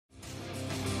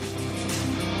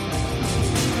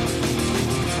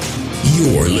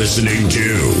You're listening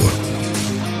to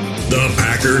the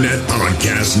Packernet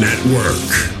Podcast Network.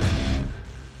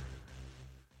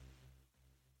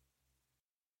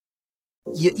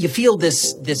 You feel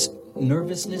this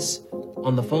nervousness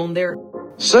on the phone there?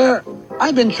 Sir,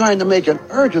 I've been trying to make an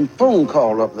urgent phone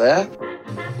call up there.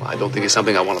 Well, I don't think it's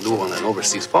something I want to do on an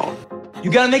overseas phone.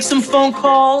 You gotta make some phone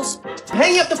calls.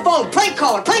 Hang up the phone. Prank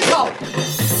caller.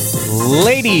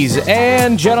 Ladies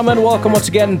and gentlemen, welcome once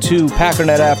again to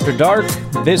Packernet After Dark.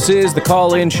 This is the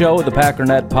call-in show of the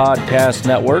Packernet Podcast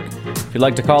Network. If you'd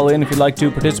like to call in, if you'd like to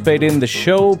participate in the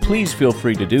show, please feel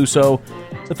free to do so.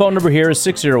 The phone number here is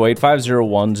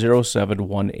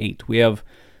 608-501-0718. We have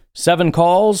 7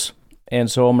 calls,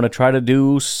 and so I'm going to try to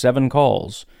do 7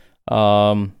 calls.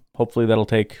 Hopefully that'll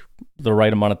take the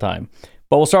right amount of time.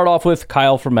 But we'll start off with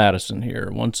Kyle from Madison here.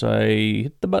 Once I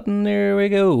hit the button, there we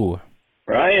go.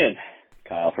 Ryan,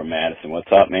 Kyle from Madison.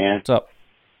 What's up, man? What's up?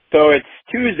 So it's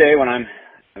Tuesday when I'm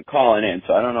calling in,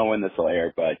 so I don't know when this will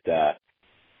air, but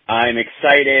I'm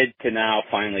excited to now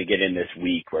finally get in this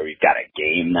week where we've got a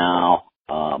game now.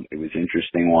 It was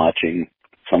interesting watching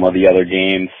some of the other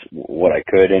games, what I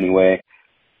could anyway.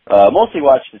 Mostly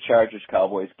watched the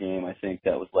Chargers-Cowboys game. I think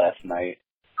that was last night.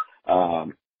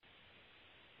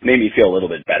 Made me feel a little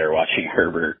bit better watching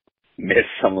Herbert miss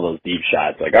some of those deep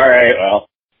shots. Like, all right, well,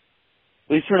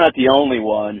 at least we're not the only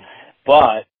one.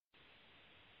 But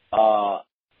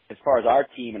as far as our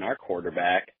team and our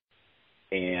quarterback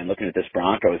and looking at this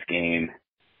Broncos game,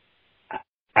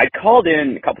 I called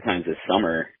in a couple times this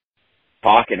summer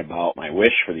talking about my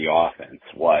wish for the offense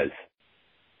was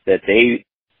that they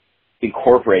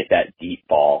incorporate that deep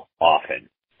ball often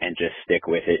and just stick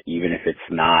with it even if it's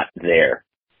not there.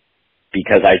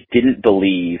 Because I didn't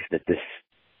believe that this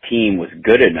team was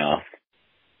good enough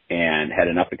and had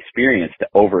enough experience to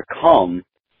overcome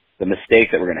the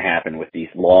mistakes that were going to happen with these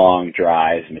long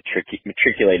drives,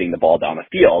 matriculating the ball down the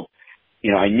field.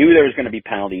 You know, I knew there was going to be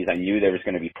penalties. I knew there was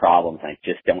going to be problems. I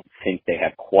just don't think they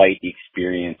have quite the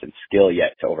experience and skill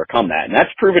yet to overcome that. And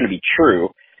that's proven to be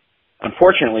true.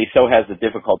 Unfortunately, so has the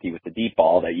difficulty with the deep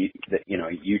ball that you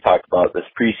talked about this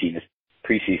preseason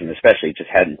especially, just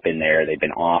hadn't been there. They've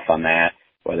been off on that,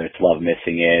 whether it's Love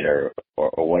missing it or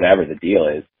whatever the deal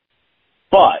is.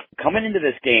 But coming into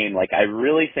this game, like, I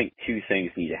really think 2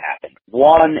 things need to happen.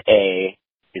 1A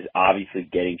is obviously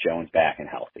getting Jones back and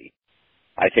healthy.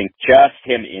 I think just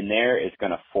him in there is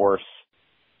going to force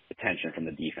attention from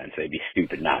the defense. They'd be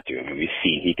stupid not to. I mean, we've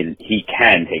seen he can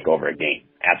take over a game.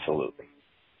 Absolutely.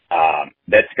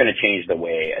 That's going to change the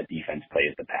way a defense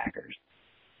plays the Packers.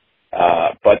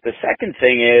 But the second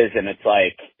thing is, and it's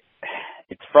like,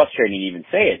 it's frustrating to even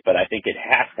say it, but I think it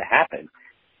has to happen.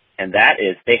 And that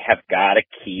is they have got to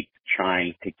keep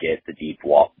trying to get the deep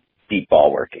ball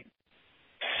working.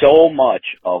 So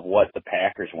much of what the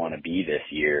Packers want to be this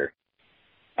year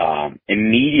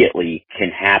immediately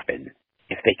can happen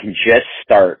if they can just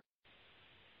start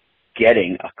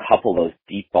getting a couple of those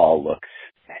deep ball looks.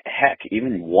 Heck,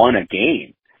 even one a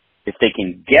game. If they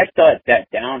can get that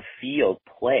downfield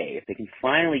play, if they can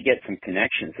finally get some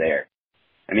connections there,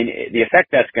 I mean, the effect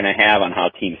that's going to have on how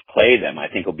teams play them, I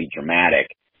think, will be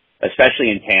dramatic, especially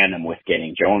in tandem with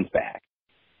getting Jones back.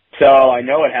 So I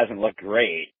know it hasn't looked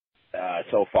great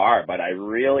so far, but I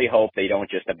really hope they don't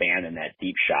just abandon that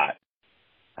deep shot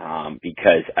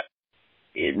because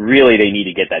they need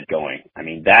to get that going. I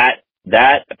mean, that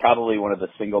probably one of the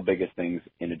single biggest things,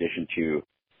 in addition to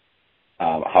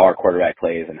how our quarterback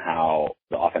plays and how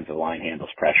the offensive line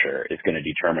handles pressure, is going to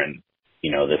determine,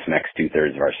 this next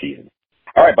 2/3 of our season.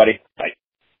 All right, buddy. Bye.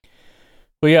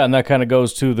 Well, yeah, and that kind of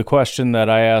goes to the question that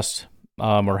I asked,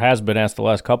 or has been asked the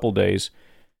last couple days.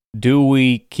 Do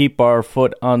we keep our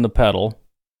foot on the pedal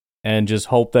and just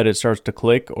hope that it starts to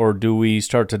click, or do we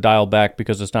start to dial back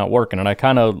because it's not working? And I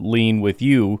kind of lean with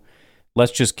you.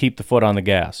 Let's just keep the foot on the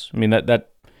gas. I mean, that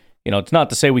it's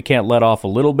not to say we can't let off a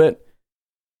little bit,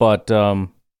 but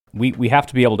we have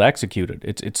to be able to execute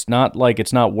it. It's not like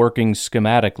it's not working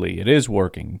schematically. It is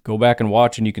working. Go back and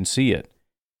watch, and you can see it.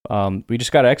 We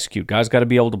just got to execute. Guys got to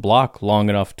be able to block long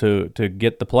enough to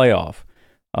get the play off.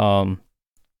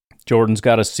 Jordan's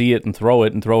got to see it and throw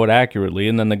it accurately,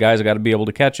 and then the guys got to be able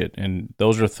to catch it. And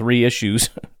those are 3 issues,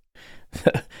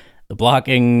 the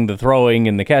blocking, the throwing,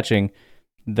 and the catching,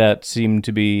 that seem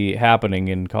to be happening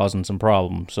and causing some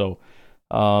problems. So,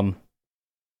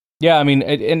 yeah, I mean,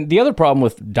 and the other problem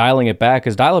with dialing it back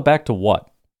is dial it back to what?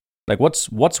 Like, what's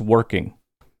working?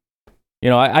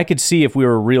 I could see if we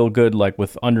were real good, like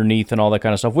with underneath and all that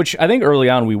kind of stuff, which I think early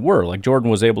on we were. Like,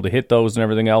 Jordan was able to hit those and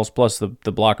everything else, plus the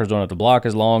blockers don't have to block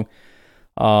as long.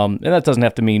 And that doesn't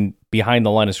have to mean behind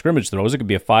the line of scrimmage throws. It could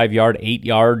be a 5-yard,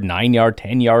 8-yard, 9-yard,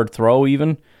 10-yard throw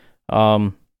even.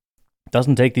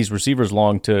 Doesn't take these receivers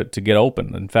long to get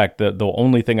open. In fact, the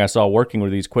only thing I saw working were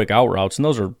these quick out routes, and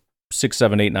those are 6,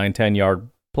 7, 8, 9, 10-yard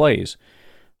plays.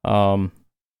 But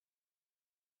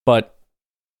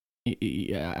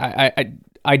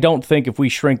I don't think if we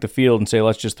shrink the field and say,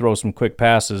 let's just throw some quick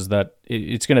passes, that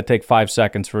it's going to take 5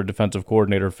 seconds for a defensive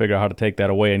coordinator to figure out how to take that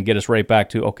away and get us right back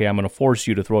to, okay, I'm going to force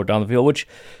you to throw it down the field, which,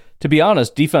 to be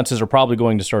honest, defenses are probably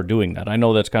going to start doing that. I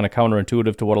know that's kind of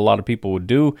counterintuitive to what a lot of people would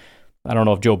do. I don't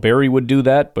know if Joe Barry would do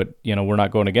that, but, we're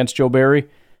not going against Joe Barry.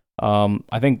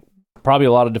 I think probably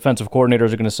a lot of defensive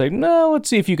coordinators are going to say, no, let's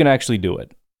see if you can actually do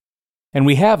it. And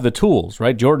we have the tools,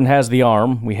 right? Jordan has the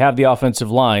arm. We have the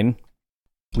offensive line.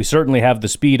 We certainly have the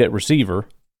speed at receiver,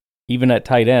 even at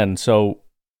tight end. So,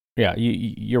 yeah,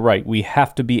 you're right. We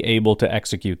have to be able to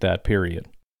execute that, period.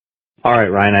 All right,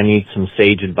 Ryan, I need some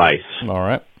sage advice. All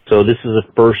right. So this is a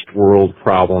first world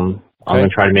problem. Okay. I'm going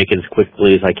to try to make it as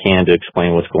quickly as I can to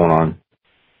explain what's going on.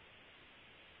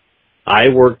 I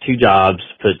work 2 jobs,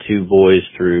 put 2 boys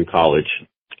through college.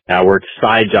 I work a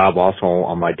side job also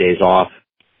on my days off,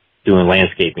 doing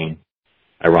landscaping,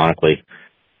 ironically,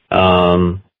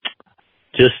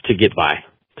 just to get by,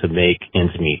 to make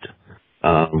ends meet.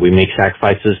 We make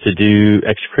sacrifices to do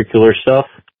extracurricular stuff,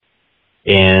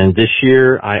 and this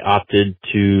year I opted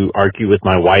to argue with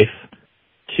my wife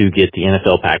to get the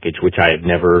NFL package, which I have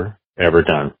never, ever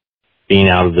done. Being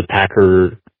out of the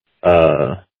Packer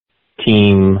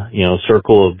team,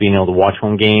 circle of being able to watch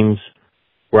home games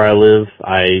where I live,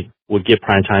 I would get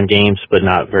primetime games, but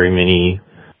not very many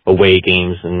away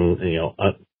games and,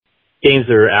 games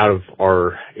that are out of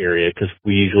our area, because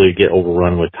we usually get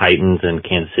overrun with Titans and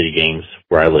Kansas City games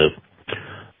where I live.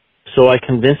 So I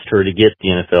convinced her to get the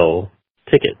NFL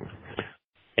ticket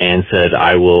and said,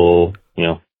 I will,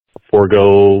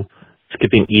 forego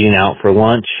skipping eating out for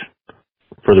lunch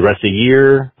for the rest of the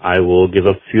year. I will give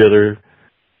up a few other,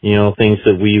 things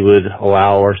that we would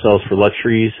allow ourselves for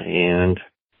luxuries, and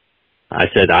I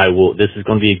said, this is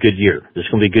going to be a good year. This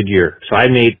is going to be a good year. So I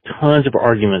made tons of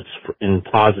arguments in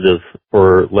positive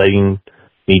for letting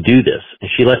me do this. And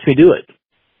she lets me do it.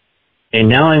 And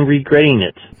now I'm regretting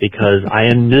it because I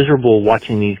am miserable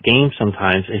watching these games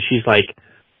sometimes. And she's like,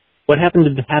 what happened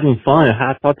to having fun?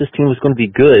 I thought this team was going to be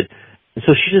good. And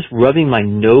so she's just rubbing my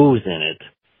nose in it.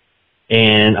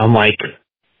 And I'm like,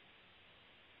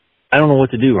 I don't know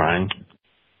what to do, Ryan.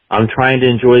 I'm trying to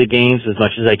enjoy the games as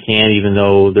much as I can, even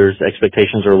though there's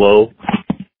expectations are low.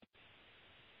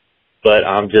 But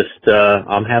I'm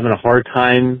having a hard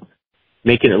time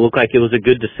making it look like it was a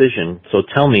good decision. So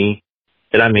tell me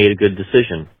that I made a good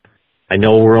decision. I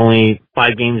know we're only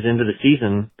 5 games into the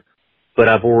season, but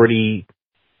I've already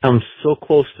come so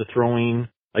close to throwing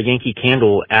a Yankee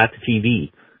candle at the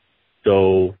TV.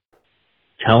 So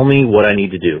tell me what I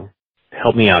need to do.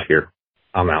 Help me out here.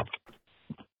 I'm out.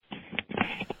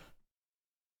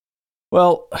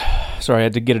 Well, sorry, I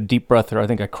had to get a deep breath there. I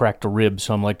think I cracked a rib,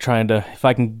 so I'm like trying to, if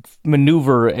I can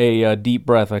maneuver a deep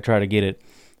breath, I try to get it.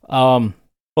 Well,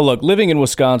 look, living in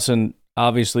Wisconsin,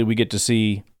 obviously we get to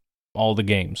see all the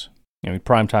games.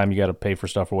 Prime time, you got to pay for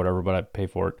stuff or whatever, but I pay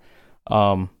for it.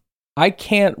 I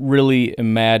can't really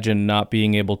imagine not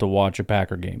being able to watch a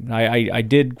Packer game. I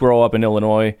did grow up in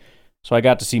Illinois, so I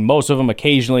got to see most of them.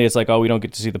 Occasionally, it's like, oh, we don't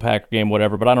get to see the Packer game,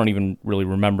 whatever, but I don't even really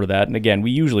remember that. And again, we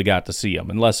usually got to see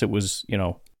them, unless it was,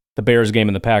 the Bears game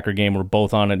and the Packer game were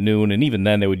both on at noon, and even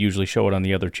then they would usually show it on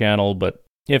the other channel, but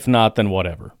if not, then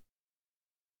whatever.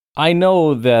 I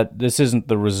know that this isn't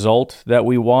the result that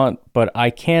we want, but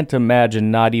I can't imagine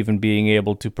not even being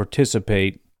able to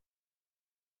participate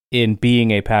in being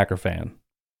a Packer fan.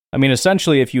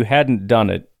 Essentially, if you hadn't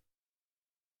done it,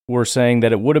 we're saying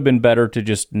that it would have been better to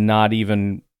just not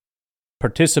even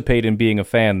participate in being a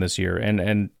fan this year.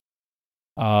 And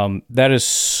that is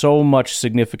so much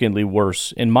significantly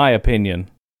worse, in my opinion,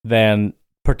 than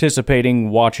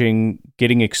participating, watching,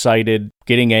 getting excited,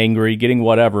 getting angry, getting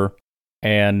whatever,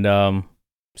 and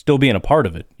still being a part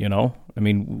of it,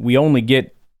 we only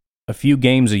get a few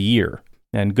games a year,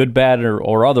 and good, bad,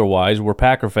 or otherwise, we're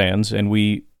Packer fans, and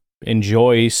we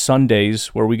enjoy Sundays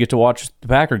where we get to watch the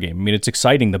Packer game. It's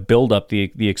exciting, the build-up,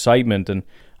 the excitement, and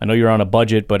I know you're on a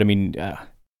budget, but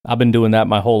I've been doing that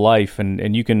my whole life,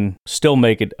 and you can still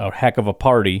make it a heck of a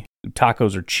party.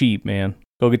 Tacos are cheap, man.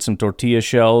 Go get some tortilla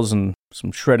shells and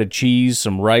some shredded cheese,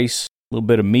 some rice, a little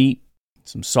bit of meat,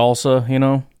 some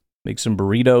salsa, make some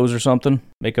burritos or something.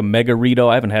 Make a mega-rito.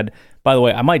 I haven't had, by the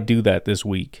way, I might do that this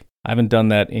week. I haven't done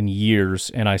that in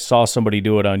years, and I saw somebody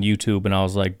do it on YouTube, and I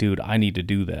was like, dude, I need to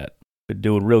do that. Been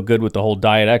doing real good with the whole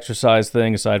diet exercise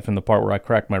thing, aside from the part where I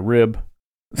cracked my rib.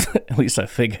 At least I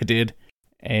think I did.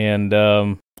 And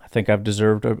I think I've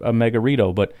deserved a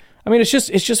Megarito. But, I mean, it's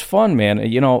just fun, man.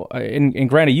 You know, and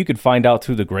granted, you could find out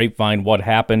through the grapevine what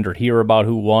happened or hear about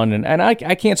who won. And I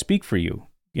can't speak for you.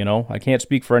 You know, I can't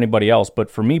speak for anybody else.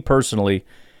 But for me personally,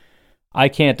 I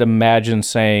can't imagine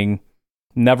saying,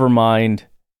 never mind,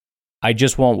 I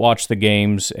just won't watch the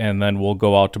games, and then we'll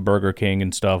go out to Burger King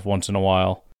and stuff once in a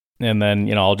while. And then,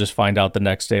 you know, I'll just find out the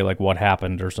next day, like, what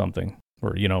happened or something.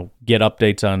 Or, you know, get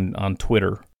updates on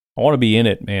Twitter. I want to be in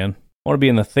it, man. I want to be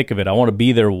in the thick of it. I want to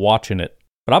be there watching it.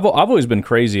 But I've always been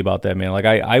crazy about that, man. Like,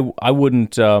 I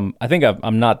wouldn't, I think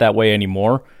I'm not that way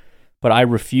anymore. But I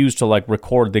refuse to, like,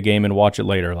 record the game and watch it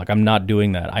later. Like, I'm not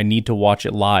doing that. I need to watch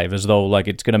it live, as though, like,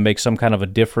 it's going to make some kind of a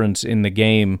difference in the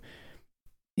game.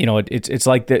 You know, it's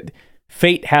like that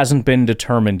fate hasn't been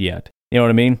determined yet. You know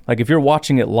what I mean? Like, if you're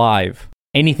watching it live,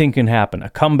 anything can happen. A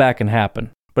comeback can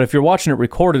happen. But if you're watching it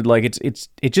recorded, like, it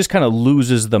just kind of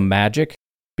loses the magic,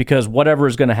 because whatever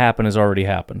is going to happen has already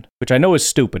happened, which I know is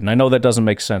stupid, and I know that doesn't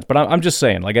make sense. But I'm just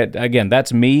saying, like, again,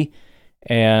 that's me,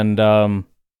 and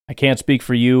I can't speak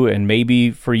for you, and maybe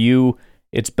for you,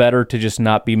 it's better to just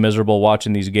not be miserable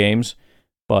watching these games.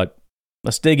 But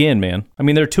let's dig in, man. I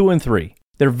mean, they're 2-3.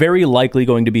 They're very likely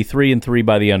going to be 3-3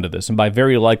 by the end of this. And by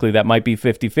very likely, that might be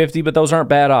 50-50, but those aren't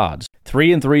bad odds.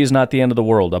 3-3 is not the end of the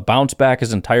world. A bounce back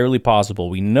is entirely possible.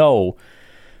 We know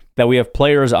that we have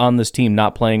players on this team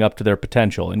not playing up to their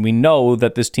potential, and we know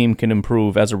that this team can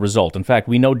improve as a result. In fact,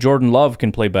 we know Jordan Love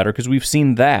can play better because we've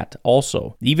seen that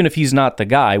also. Even if he's not the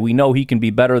guy, we know he can be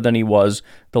better than he was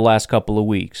the last couple of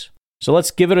weeks. So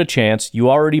let's give it a chance. You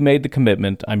already made the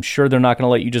commitment. I'm sure they're not going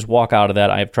to let you just walk out of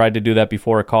that. I've tried to do that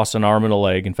before. It costs an arm and a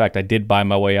leg. In fact, I did buy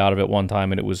my way out of it one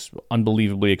time, and it was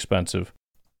unbelievably expensive.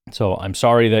 So I'm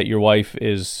sorry that your wife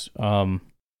is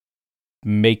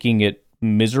making it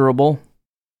miserable.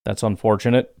 That's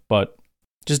unfortunate, but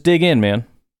just dig in, man.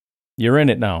 You're in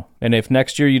it now. And if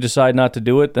next year you decide not to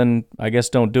do it, then I guess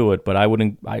don't do it. But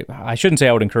I shouldn't say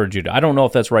I would encourage you to. I don't know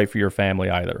if that's right for your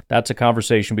family either. That's a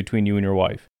conversation between you and your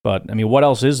wife. But, I mean, what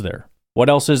else is there? What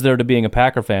else is there to being a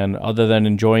Packer fan other than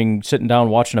enjoying sitting down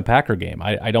watching a Packer game?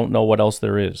 I don't know what else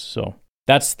there is. So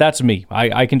that's me.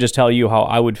 I can just tell you how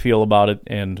I would feel about it,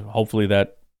 and hopefully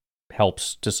that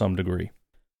helps to some degree.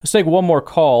 Let's take one more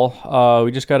call.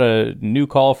 We just got a new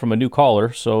call from a new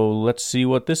caller, so let's see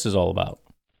what this is all about.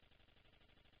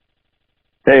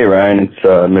 Hey, Ryan.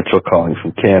 It's Mitchell calling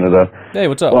from Canada. Hey,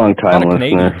 what's up? Long-time listener.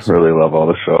 Canadians. Really love all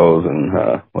the shows and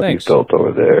what Thanks. he's built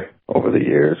over there over the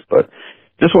years. But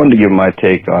just wanted to give my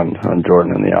take on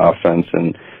Jordan and the offense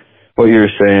and what you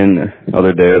were saying the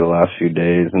other day or the last few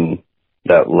days, and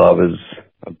that Love is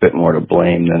a bit more to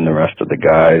blame than the rest of the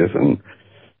guys. And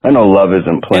I know Love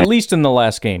isn't playing. At least in the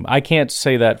last game. I can't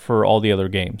say that for all the other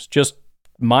games. Just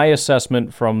my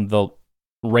assessment from the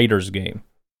Raiders game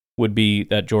would be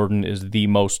that Jordan is the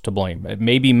most to blame.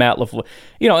 Maybe Matt LaFleur.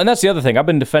 You know, and that's the other thing. I've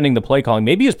been defending the play calling.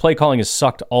 Maybe his play calling has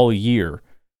sucked all year.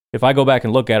 If I go back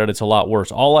and look at it, it's a lot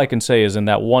worse. All I can say is in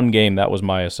that one game, that was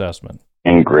my assessment.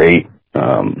 And great,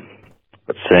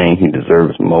 but saying he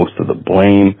deserves most of the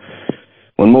blame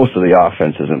when most of the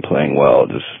offense isn't playing well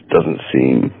just doesn't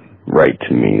seem right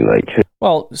to me.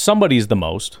 Well, somebody's the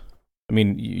most. I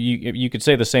mean, you could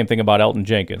say the same thing about Elton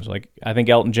Jenkins. Like, I think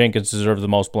Elton Jenkins deserves the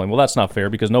most blame. Well, that's not fair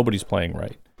because nobody's playing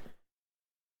right.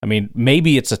 I mean,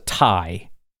 maybe it's a tie,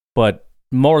 but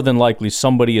more than likely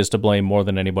somebody is to blame more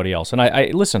than anybody else. And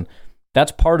I listen,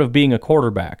 that's part of being a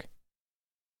quarterback.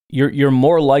 You're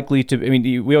more likely to, I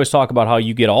mean, we always talk about how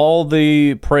you get all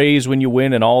the praise when you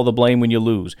win and all the blame when you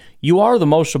lose. You are the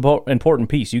most important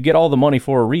piece. You get all the money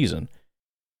for a reason.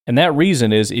 And that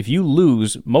reason is if you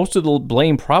lose, most of the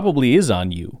blame probably is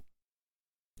on you.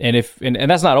 And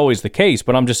and that's not always the case,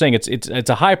 but I'm just saying it's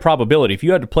a high probability. If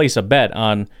you had to place a bet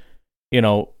on, you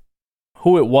know,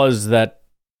 who it was that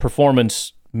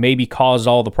performance maybe caused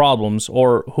all the problems,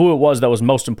 or who it was that was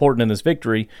most important in this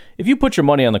victory, if you put your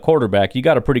money on the quarterback, you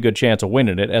got a pretty good chance of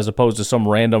winning it, as opposed to some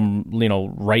random, you know,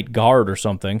 right guard or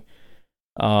something.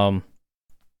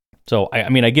 So, I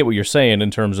mean, I get what you're saying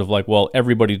in terms of like, well,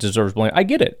 everybody deserves blame. I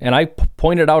get it. And I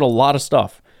pointed out a lot of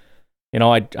stuff. You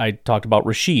know, I talked about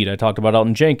Rashid. I talked about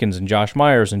Elton Jenkins and Josh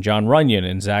Myers and John Runyon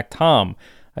and Zach Tom.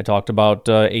 I talked about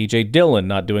A.J. Dillon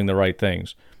not doing the right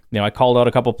things. You know, I called out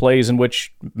a couple plays in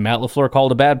which Matt LaFleur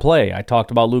called a bad play. I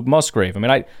talked about Luke Musgrave. I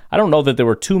mean, I don't know that there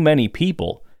were too many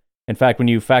people. In fact, when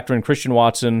you factor in Christian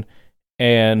Watson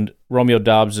and Romeo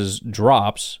Dobbs'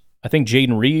 drops, I think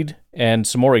Jaden Reed and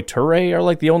Samori Toure are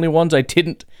like the only ones I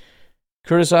didn't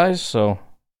criticize. So,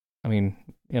 I mean,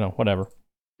 you know, whatever.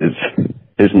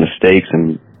 His mistakes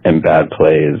and and bad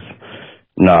play is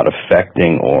not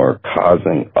affecting or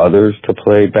causing others to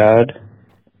play bad.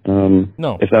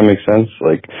 No. If that makes sense.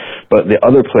 But the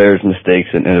other players' mistakes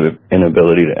and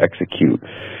inability to execute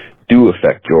do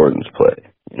affect Jordan's play.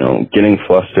 Getting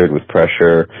flustered with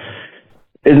pressure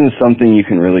isn't something you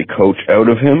can really coach out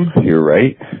of him. You're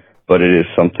right. But it is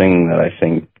something that I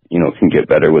think, can get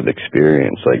better with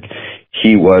experience.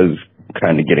 He was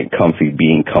kind of getting comfy,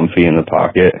 being comfy in the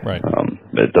pocket. Right.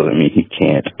 But it doesn't mean he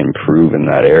can't improve in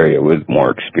that area with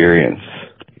more experience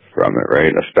from it,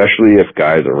 right? Especially if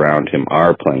guys around him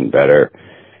are playing better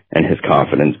and his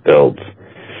confidence builds.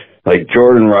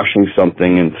 Jordan rushing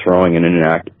something and throwing an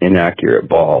inaccurate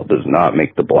ball does not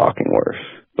make the blocking worse.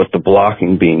 But the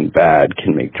blocking being bad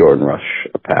can make Jordan rush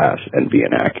a pass and be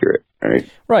inaccurate, right?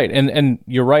 Right, and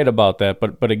you're right about that.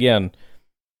 But again,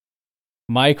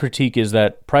 my critique is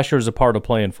that pressure is a part of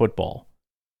playing football.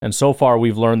 And so far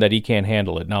we've learned that he can't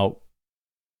handle it. Now,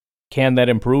 can that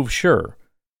improve? Sure.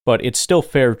 But it's still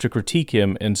fair to critique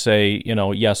him and say,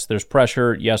 yes, there's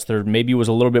pressure. Yes, there maybe was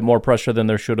a little bit more pressure than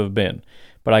there should have been.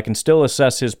 But I can still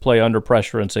assess his play under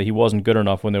pressure and say he wasn't good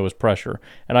enough when there was pressure.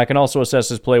 And I can also assess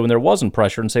his play when there wasn't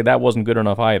pressure and say that wasn't good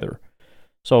enough either.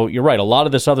 So you're right. A lot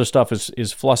of this other stuff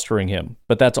is flustering him.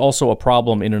 But that's also a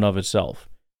problem in and of itself.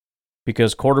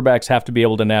 Because quarterbacks have to be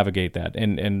able to navigate that.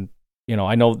 And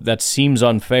I know that seems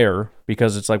unfair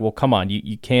because it's well, come on,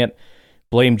 you can't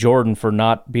blame Jordan for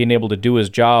not being able to do his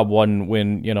job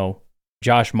when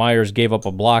Josh Myers gave up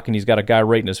a block and he's got a guy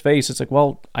right in his face. It's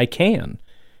well, I can.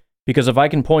 Because if I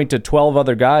can point to 12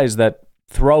 other guys that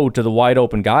throw to the wide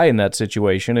open guy in that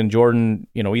situation and Jordan,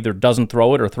 either doesn't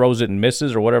throw it or throws it and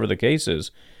misses or whatever the case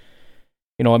is,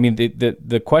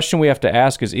 the question we have to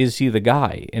ask is he the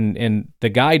guy? And the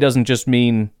guy doesn't just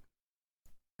mean,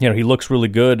 he looks really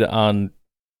good on,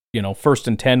 1st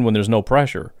and 10 when there's no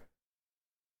pressure.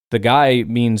 The guy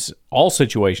means all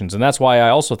situations, and that's why I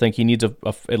also think he needs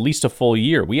at least a full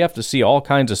year. We have to see all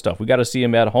kinds of stuff. We got to see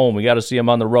him at home. We got to see him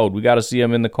on the road. We got to see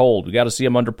him in the cold. We got to see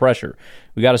him under pressure.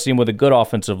 We got to see him with a good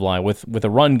offensive line, with a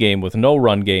run game, with no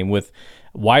run game, with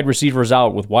wide receivers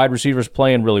out, with wide receivers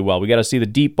playing really well. We got to see the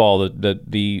deep ball,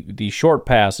 the short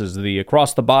passes, the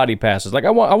across the body passes. I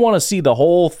want to see the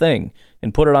whole thing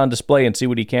and put it on display and see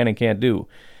what he can and can't do.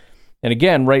 And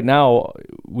again, right now,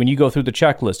 when you go through the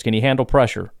checklist, can he handle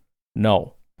pressure?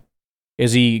 No.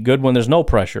 Is he good when there's no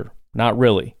pressure? Not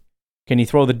really. Can he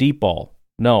throw the deep ball?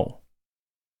 No.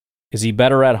 Is he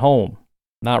better at home?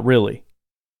 Not really.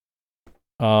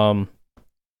 I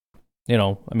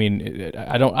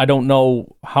don't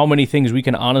know how many things we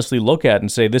can honestly look at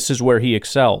and say this is where he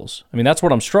excels. That's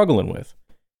what I'm struggling with.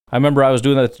 I remember I was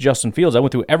doing that to Justin Fields. I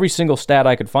went through every single stat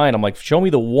I could find. I'm show me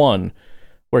the one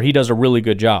where he does a really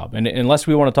good job. And unless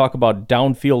we want to talk about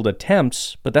downfield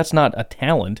attempts, but that's not a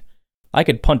talent. I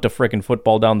could punt a frickin'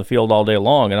 football down the field all day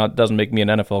long, and it doesn't make me an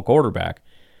NFL quarterback.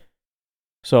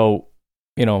 So,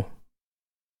 I'm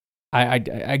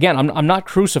not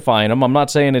crucifying him. I'm not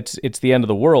saying it's the end of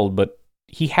the world, but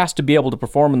he has to be able to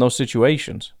perform in those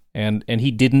situations, and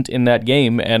he didn't in that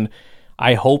game. And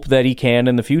I hope that he can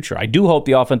in the future. I do hope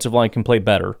the offensive line can play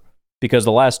better because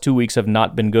the last 2 weeks have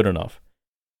not been good enough.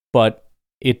 But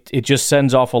it just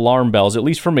sends off alarm bells, at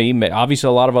least for me. Obviously,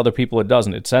 a lot of other people it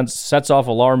doesn't. It sets off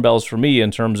alarm bells for me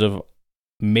in terms of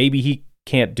maybe he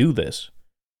can't do this,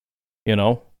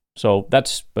 So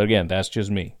but again, that's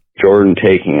just me. Jordan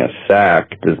taking a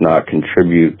sack does not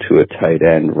contribute to a tight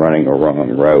end running a wrong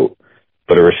route,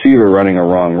 but a receiver running a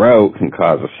wrong route can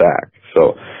cause a sack.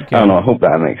 So I don't know. I hope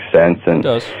that makes sense. And it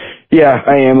does. Yeah,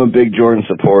 I am a big Jordan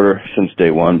supporter since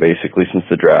day one, basically since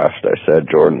the draft. I said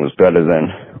Jordan was better than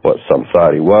what some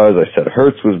thought he was. I said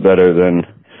Hurts was better than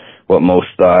what most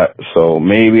thought. So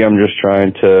maybe I'm just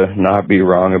trying to not be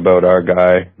wrong about our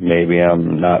guy. Maybe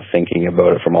I'm not thinking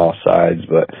about it from all sides,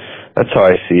 but that's how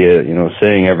I see it.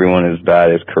 Saying everyone is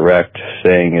bad is correct.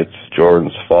 Saying it's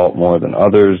Jordan's fault more than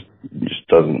others just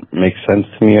doesn't make sense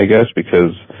to me, I guess,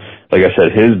 because like I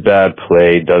said, his bad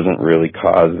play doesn't really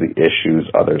cause the issues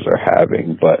others are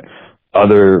having, but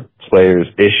other players'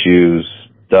 issues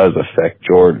does affect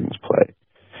Jordan's play.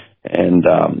 And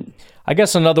I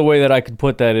guess another way that I could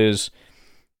put that is,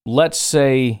 let's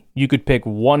say you could pick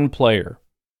one player,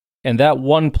 and that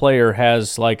one player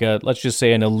has let's just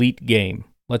say an elite game.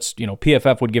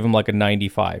 PFF would give him a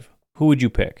 95. Who would you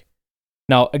pick?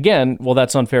 Now, again, well,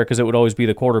 that's unfair because it would always be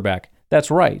the quarterback.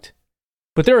 That's right.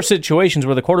 But there are situations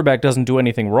where the quarterback doesn't do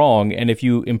anything wrong, and if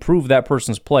you improve that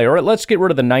person's play, or let's get rid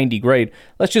of the 90 grade,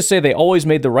 let's just say they always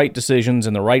made the right decisions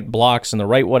and the right blocks and the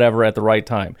right whatever at the right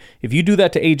time. If you do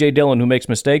that to A.J. Dillon, who makes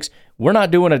mistakes, we're not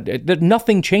doing it.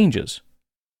 Nothing changes.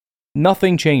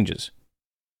 Nothing changes.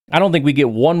 I don't think we get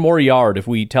one more yard if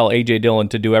we tell A.J. Dillon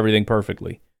to do everything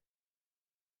perfectly.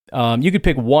 You could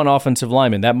pick one offensive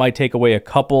lineman. That might take away a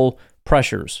couple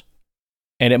pressures,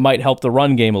 and it might help the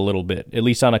run game a little bit, at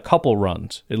least on a couple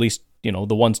runs, at least,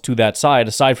 the ones to that side,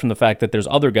 aside from the fact that there's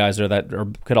other guys there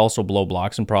that could also blow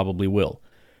blocks and probably will.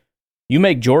 You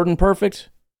make Jordan perfect,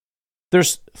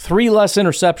 there's 3 less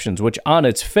interceptions, which on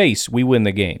its face, we win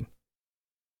the game.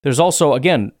 There's also,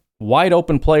 again, wide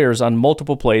open players on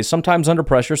multiple plays, sometimes under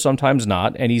pressure, sometimes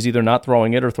not, and he's either not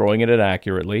throwing it or throwing it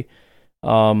inaccurately.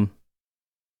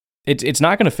 It's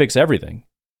not going to fix everything.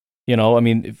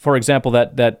 For example,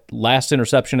 that last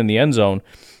interception in the end zone,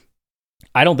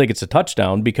 I don't think it's a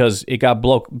touchdown because it got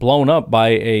blown up by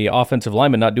a offensive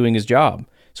lineman not doing his job.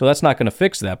 So that's not going to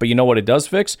fix that. But you know what it does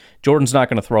fix? Jordan's not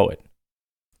going to throw it.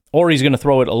 Or he's going to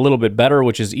throw it a little bit better,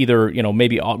 which is either,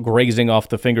 maybe grazing off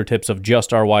the fingertips of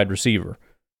just our wide receiver.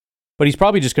 But he's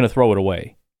probably just going to throw it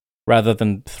away rather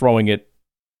than throwing it,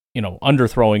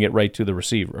 underthrowing it right to the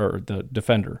receiver or the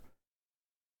defender.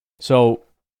 So,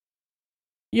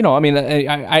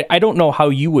 I don't know how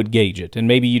you would gauge it, and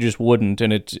maybe you just wouldn't,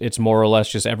 and it's more or less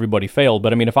just everybody failed.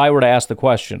 But, if I were to ask the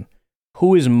question,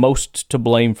 who is most to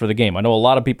blame for the game? I know a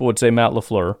lot of people would say Matt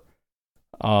LaFleur.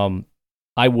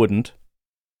 I wouldn't.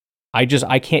 I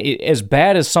can't, as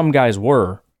bad as some guys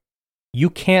were, you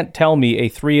can't tell me a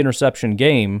 3-interception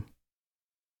game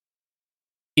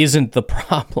isn't the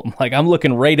problem. Like, I'm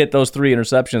looking right at those 3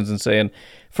 interceptions and saying,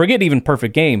 forget even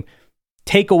perfect game,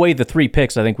 take away the 3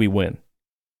 picks, I think we win.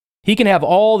 He can have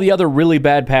all the other really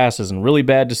bad passes and really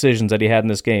bad decisions that he had in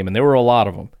this game, and there were a lot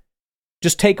of them.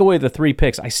 Just take away the 3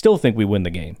 picks, I still think we win the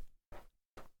game.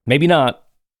 Maybe not,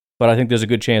 but I think there's a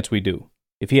good chance we do.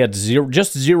 If he had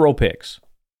just 0 picks.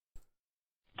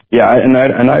 Yeah, and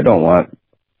I don't want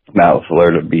Matt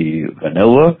LaFleur to be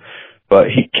vanilla, but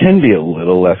he can be a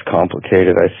little less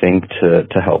complicated, I think,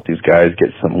 to help these guys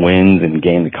get some wins and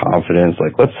gain the confidence.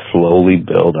 Like, let's slowly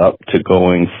build up to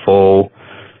going full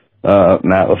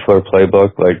Matt LaFleur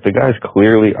playbook. Like, the guys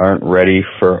clearly aren't ready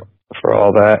for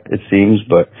all that, it seems,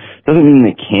 but it doesn't mean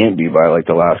they can't be by, like,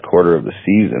 the last quarter of the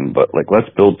season. But, like, let's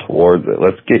build towards it.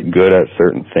 Let's get good at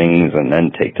certain things and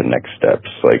then take the next steps.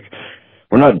 Like,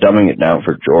 we're not dumbing it down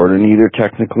for Jordan either,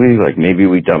 technically. Like, maybe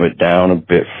we dumb it down a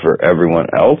bit for everyone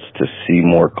else to see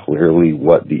more clearly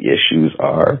what the issues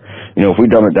are. If we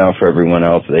dumb it down for everyone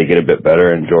else, they get a bit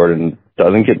better and Jordan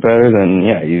doesn't get better, then,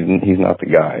 yeah, he's not the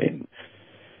guy. And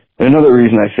another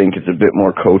reason I think it's a bit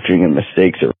more coaching and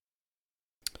mistakes are...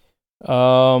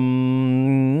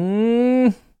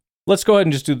 Let's go ahead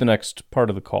and just do the next part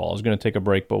of the call. I was going to take a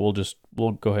break, but we'll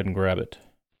go ahead and grab it.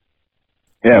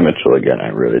 Yeah, Mitchell, again, I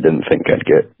really didn't think I'd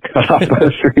get cut off by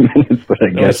 3 minutes, but I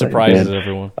guess surprises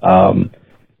everyone.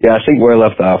 Yeah, I think where I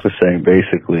left off was saying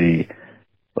basically,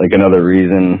 like, another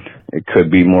reason it could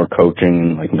be more coaching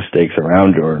and, like, mistakes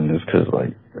around Jordan is because,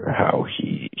 like, how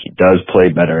he does play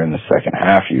better in the second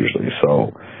half usually.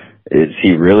 So is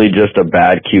he really just a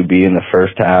bad QB in the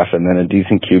first half and then a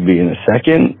decent QB in the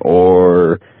second?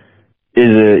 Or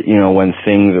is it, when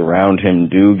things around him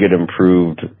do get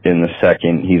improved in the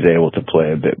second, he's able to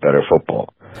play a bit better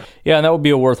football? Yeah, and that would be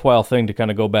a worthwhile thing to kind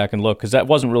of go back and look, because that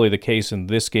wasn't really the case in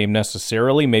this game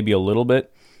necessarily, maybe a little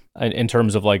bit, in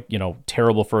terms of, like,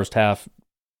 terrible first half,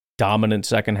 dominant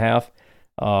second half.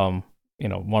 Want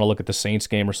to look at the Saints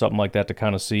game or something like that to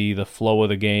kind of see the flow of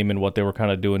the game and what they were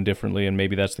kind of doing differently, and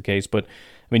maybe that's the case. But,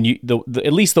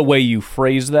 at least the way you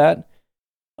phrase that,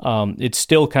 it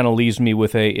still kind of leaves me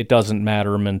with it doesn't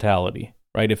matter mentality,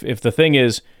 right? If the thing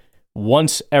is,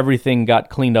 once everything got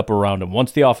cleaned up around him,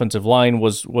 once the offensive line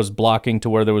was blocking to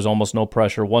where there was almost no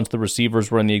pressure, once the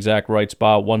receivers were in the exact right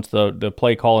spot, once the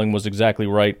play calling was exactly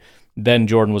right, then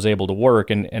Jordan was able to work.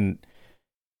 And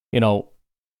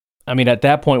at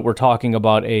that point, we're talking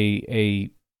about a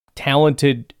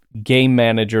talented game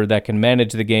manager that can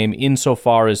manage the game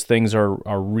insofar as things are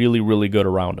really, really good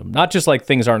around him. Not just like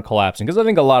things aren't collapsing, because I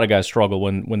think a lot of guys struggle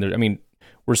when they're,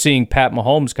 we're seeing Pat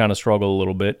Mahomes kind of struggle a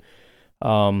little bit,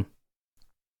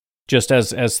 just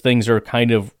as things are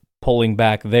kind of pulling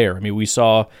back there. We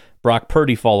saw Brock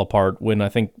Purdy fall apart when I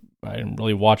didn't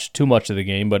really watch too much of the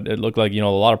game, but it looked like, a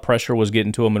lot of pressure was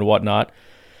getting to him and whatnot.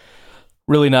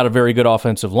 Really not a very good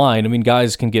offensive line.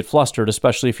 Guys can get flustered,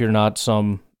 especially if you're not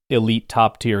some elite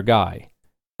top-tier guy.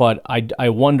 But I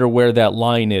wonder where that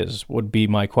line is, would be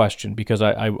my question, because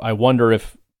I wonder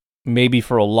if maybe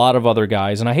for a lot of other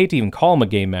guys, and I hate to even call him a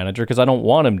game manager because I don't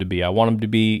want him to be. I want him to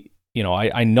be,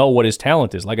 I know what his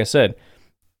talent is. Like I said,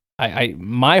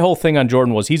 my whole thing on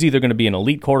Jordan was he's either going to be an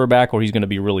elite quarterback or he's going to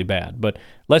be really bad. But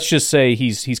let's just say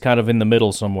he's kind of in the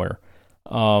middle somewhere.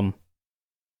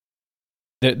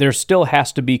 there still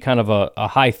has to be kind of a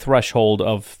high threshold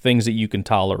of things that you can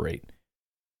tolerate.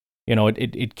 You know,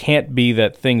 it can't be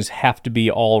that things have to be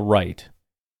all right.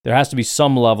 There has to be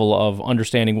some level of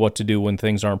understanding what to do when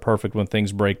things aren't perfect, when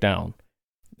things break down.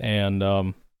 And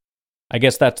I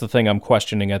guess that's the thing I'm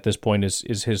questioning at this point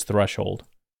is his threshold.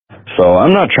 So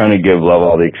I'm not trying to give Love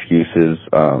all the excuses.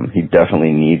 He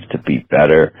definitely needs to be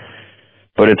better.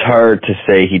 But it's hard to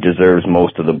say he deserves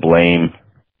most of the blame.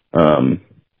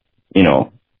 You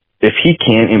know, if he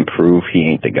can't improve, he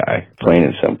ain't the guy, plain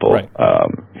and simple. Right.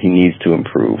 He needs to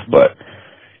improve. But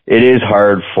it is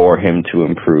hard for him to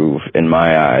improve, in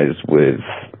my eyes,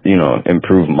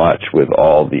 improve much with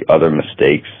all the other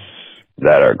mistakes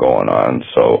that are going on.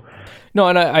 So... No,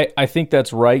 and I think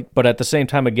that's right, but at the same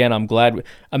time, again, I'm glad.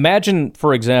 Imagine,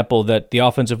 for example, that the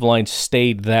offensive line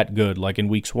stayed that good, like in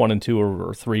weeks 1 and 2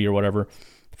 or 3 or whatever,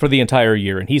 for the entire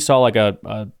year, and he saw like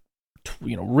a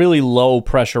really low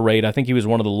pressure rate. I think he was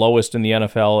one of the lowest in the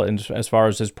NFL as far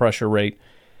as his pressure rate,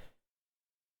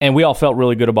 and we all felt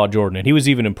really good about Jordan, and he was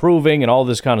even improving and all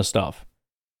this kind of stuff.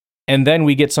 And then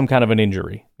we get some kind of an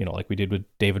injury, like we did with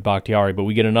David Bakhtiari, but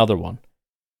we get another one.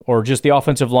 Or just the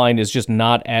offensive line is just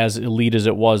not as elite as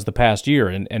it was the past year.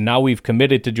 And now we've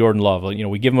committed to Jordan Love.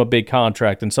 We give him a big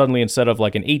contract, and suddenly instead of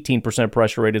like an 18%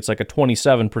 pressure rate, it's like a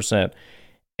 27%.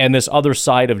 And this other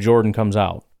side of Jordan comes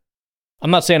out. I'm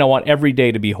not saying I want every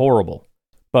day to be horrible,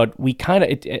 but we kind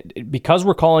of, because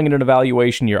we're calling it an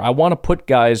evaluation year, I want to put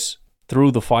guys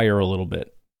through the fire a little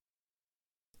bit.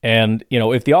 And,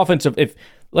 if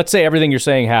let's say everything you're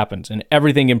saying happens and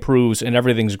everything improves and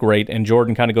everything's great and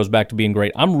Jordan kind of goes back to being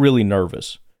great, I'm really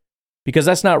nervous because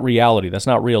that's not reality. That's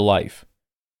not real life.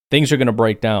 Things are going to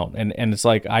break down. And it's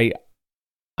like, I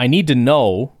need to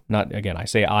know, not again, I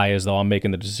say I as though I'm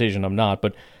making the decision. I'm not,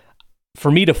 but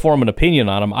for me to form an opinion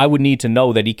on him, I would need to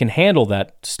know that he can handle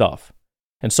that stuff.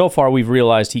 And so far we've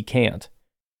realized he can't.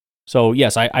 So,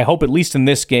 yes, I hope at least in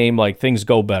this game, like, things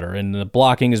go better, and the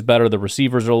blocking is better, the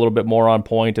receivers are a little bit more on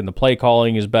point, and the play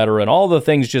calling is better, and all the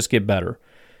things just get better.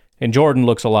 And Jordan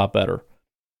looks a lot better.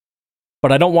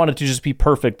 But I don't want it to just be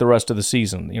perfect the rest of the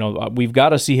season. We've got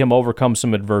to see him overcome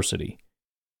some adversity.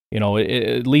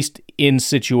 At least in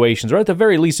situations, or at the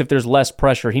very least, if there's less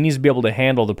pressure, he needs to be able to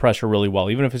handle the pressure really well,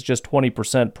 even if it's just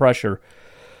 20% pressure.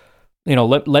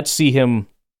 Let's see him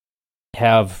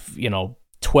have,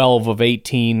 12 of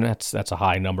 18, that's a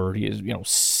high number. He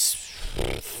is,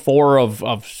 4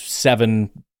 of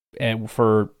 7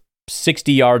 for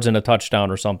 60 yards and a touchdown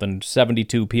or something,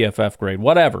 72 PFF grade,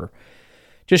 whatever.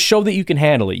 Just show that you can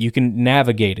handle it. You can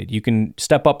navigate it. You can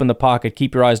step up in the pocket,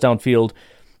 keep your eyes downfield,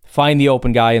 find the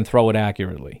open guy and throw it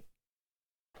accurately.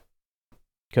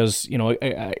 Because,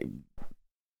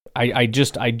 I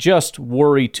just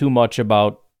worry too much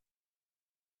about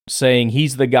saying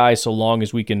he's the guy so long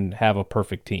as we can have a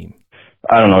perfect team.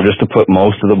 I don't know, just to put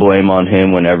most of the blame on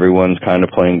him when everyone's kind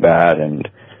of playing bad. And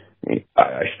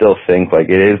I still think like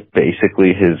it is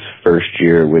basically his first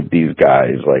year with these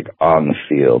guys like on the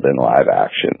field in live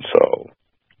action. So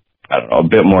I don't know, a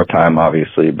bit more time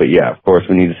obviously, but yeah, of course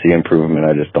we need to see improvement.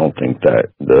 I just don't think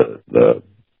that the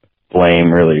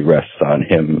blame really rests on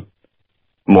him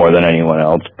more than anyone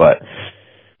else. But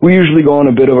we usually go on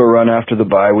a bit of a run after the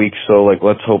bye week, so like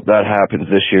let's hope that happens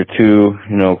this year too.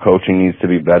 Coaching needs to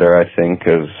be better, I think,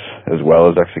 as well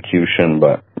as execution.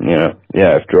 But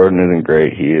if Jordan isn't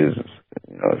great, he is.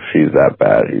 If he's that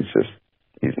bad,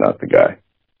 he's not the guy.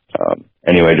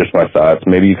 Anyway, just my thoughts.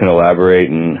 Maybe you can elaborate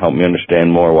and help me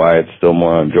understand more why it's still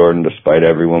more on Jordan despite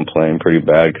everyone playing pretty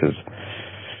bad. Because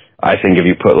I think if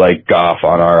you put like Goff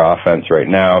on our offense right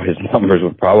now, his numbers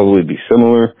would probably be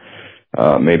similar.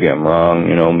 Maybe I'm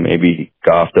wrong, maybe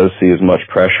Goff does see as much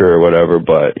pressure or whatever,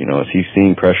 but, is he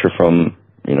seeing pressure from,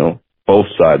 both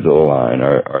sides of the line?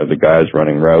 Are the guys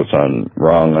running routes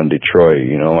wrong on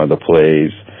Detroit? Are the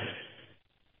plays,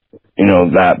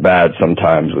 that bad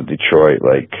sometimes with Detroit?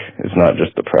 Like, it's not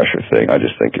just the pressure thing. I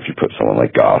just think if you put someone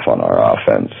like Goff on our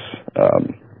offense,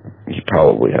 you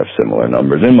probably have similar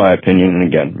numbers, in my opinion. And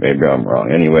again, maybe I'm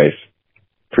wrong. Anyways,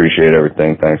 appreciate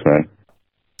everything. Thanks, man.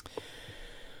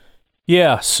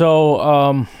 Yeah,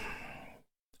 so,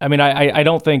 I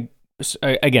don't think,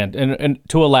 again, and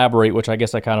to elaborate, which I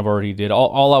guess I kind of already did,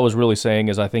 all I was really saying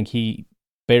is I think he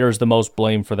bears the most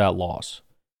blame for that loss.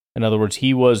 In other words,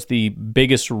 he was the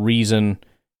biggest reason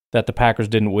that the Packers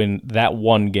didn't win that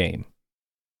one game.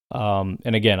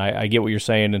 And again, I get what you're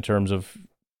saying in terms of,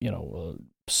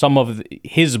 some of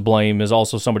his blame is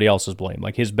also somebody else's blame.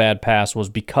 Like his bad pass was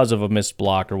because of a missed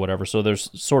block or whatever. So there's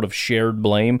sort of shared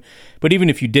blame. But even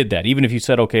if you did that, even if you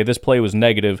said, okay, this play was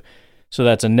negative, so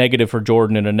that's a negative for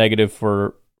Jordan and a negative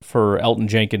for Elton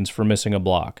Jenkins for missing a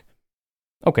block.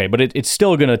 Okay, but it's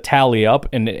still going to tally up,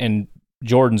 and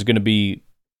Jordan's going to be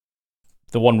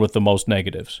the one with the most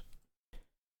negatives.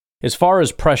 As far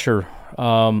as pressure,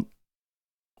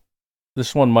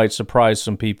 this one might surprise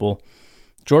some people.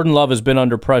 Jordan Love has been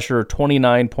under pressure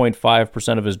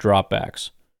 29.5% of his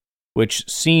dropbacks, which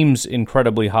seems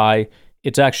incredibly high.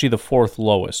 It's actually the fourth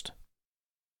lowest.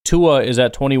 Tua is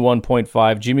at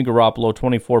 21.5, Jimmy Garoppolo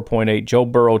 24.8, Joe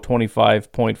Burrow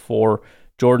 25.4,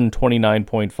 Jordan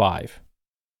 29.5.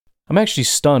 I'm actually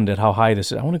stunned at how high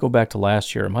this is. I want to go back to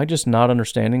last year. Am I just not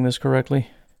understanding this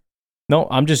correctly? No,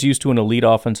 I'm just used to an elite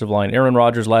offensive line. Aaron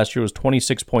Rodgers last year was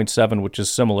 26.7, which is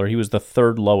similar. He was the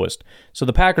third lowest. So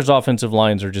the Packers' offensive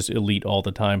lines are just elite all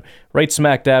the time. Right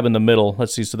smack dab in the middle.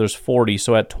 Let's see, so there's 40.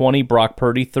 So at 20, Brock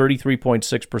Purdy,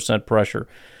 33.6% pressure.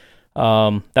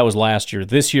 That was last year.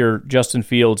 This year, Justin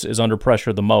Fields is under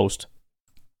pressure the most.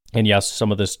 And yes,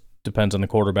 some of this depends on the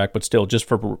quarterback, but still, just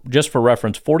for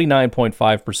reference,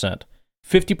 49.5%.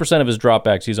 50% of his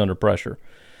dropbacks, he's under pressure.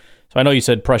 So I know you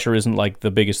said pressure isn't like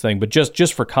the biggest thing, but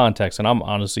just for context, and I'm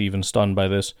honestly even stunned by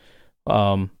this.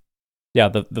 The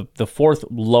fourth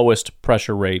lowest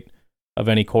pressure rate of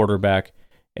any quarterback,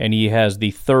 and he has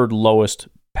the third lowest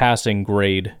passing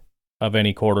grade of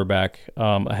any quarterback,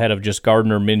 ahead of just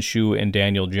Gardner Minshew and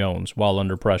Daniel Jones while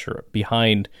under pressure,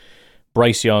 behind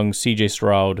Bryce Young, C.J.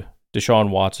 Stroud, Deshaun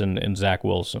Watson, and Zach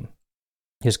Wilson.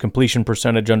 His completion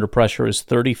percentage under pressure is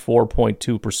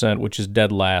 34.2%, which is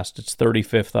dead last. It's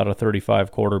 35th out of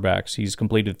 35 quarterbacks. He's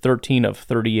completed 13 of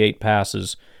 38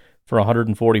 passes for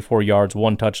 144 yards,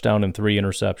 1 touchdown, and 3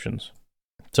 interceptions.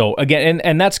 So again,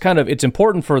 and that's kind of, it's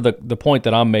important for the point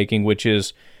that I'm making, which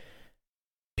is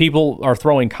people are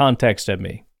throwing context at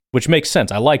me, which makes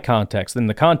sense. I like context. And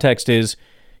the context is,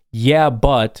 yeah,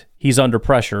 but he's under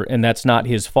pressure, and that's not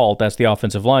his fault. That's the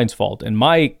offensive line's fault. And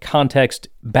my context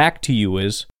back to you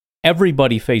is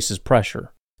everybody faces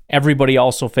pressure. Everybody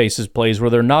also faces plays where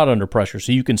they're not under pressure.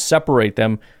 So you can separate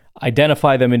them,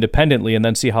 identify them independently, and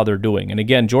then see how they're doing. And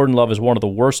again, Jordan Love is one of the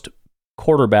worst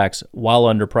quarterbacks while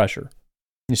under pressure.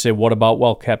 You say, what about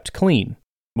while kept clean?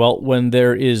 Well, when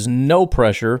there is no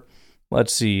pressure,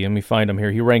 let's see, let me find him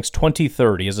here. He ranks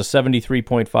 23rd. He has a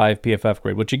 73.5 PFF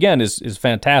grade, which again is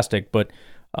fantastic, but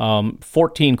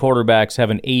 14 quarterbacks have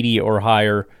an 80 or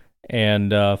higher,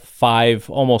 and 5,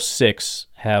 almost 6,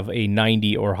 have a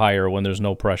 90 or higher when there's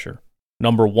no pressure.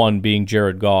 Number 1 being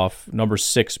Jared Goff, number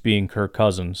 6 being Kirk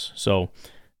Cousins. So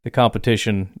the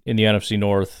competition in the NFC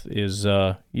North is,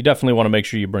 you definitely want to make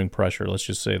sure you bring pressure, let's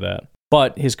just say that.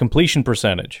 But his completion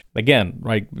percentage, again,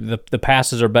 right, the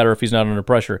passes are better if he's not under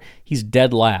pressure. He's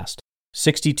dead last,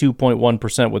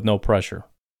 62.1% with no pressure.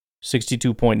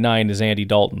 62.9 is Andy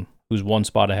Dalton, who's 1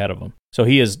 spot ahead of him. So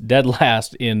he is dead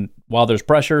last in while there's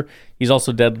pressure. He's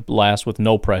also dead last with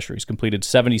no pressure. He's completed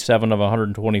 77 of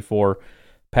 124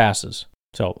 passes.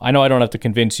 So I know I don't have to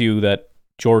convince you that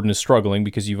Jordan is struggling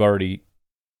because you've already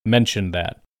mentioned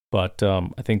that. But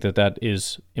I think that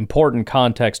is important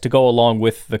context to go along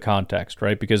with the context,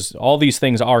 right? Because all these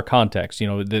things are context. You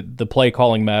know, the play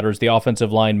calling matters, the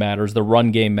offensive line matters, the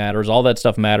run game matters, all that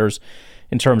stuff matters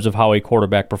in terms of how a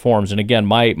quarterback performs. And again,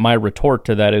 my retort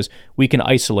to that is we can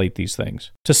isolate these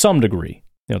things to some degree.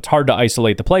 You know, it's hard to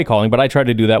isolate the play calling, but I tried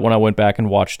to do that when I went back and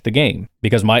watched the game.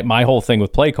 Because my whole thing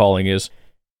with play calling is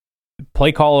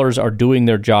play callers are doing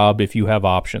their job if you have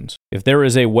options. If there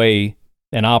is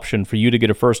an option for you to get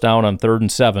a first down on 3rd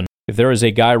and 7. If there is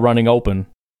a guy running open,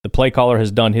 the play caller has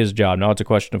done his job. Now it's a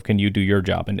question of can you do your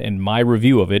job? And my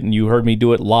review of it, and you heard me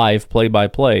do it live, play by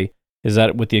play, is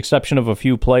that with the exception of a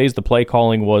few plays, the play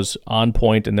calling was on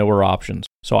point and there were options.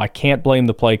 So I can't blame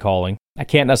the play calling. I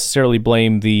can't necessarily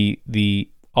blame the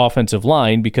offensive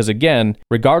line because, again,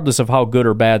 regardless of how good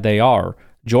or bad they are,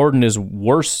 Jordan is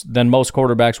worse than most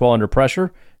quarterbacks while under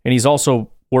pressure, and he's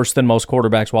also worse than most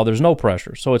quarterbacks while there's no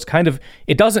pressure. So it's kind of,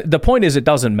 the point is it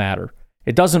doesn't matter.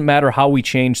 It doesn't matter how we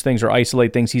change things or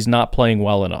isolate things. He's not playing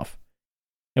well enough.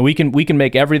 And we can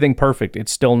make everything perfect.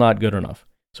 It's still not good enough.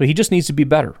 So he just needs to be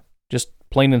better. Just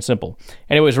plain and simple.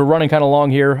 Anyways, we're running kind of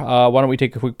long here. Why don't we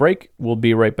take a quick break? We'll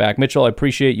be right back. Mitchell, I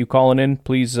appreciate you calling in.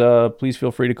 Please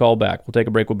feel free to call back. We'll take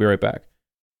a break. We'll be right back.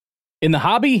 In the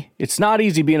hobby, it's not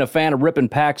easy being a fan of ripping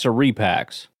packs or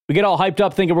repacks. We get all hyped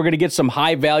up thinking we're going to get some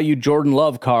high-value Jordan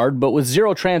Love card, but with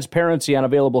zero transparency on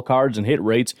available cards and hit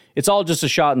rates, it's all just a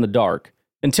shot in the dark.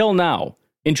 Until now,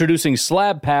 introducing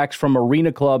slab packs from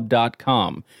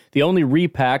arenaclub.com, the only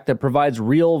repack that provides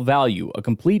real value, a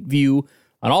complete view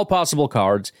on all possible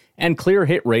cards, and clear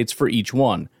hit rates for each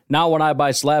one. Now when I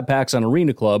buy slab packs on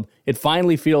Arena Club, it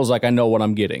finally feels like I know what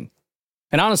I'm getting.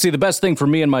 And honestly, the best thing for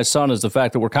me and my son is the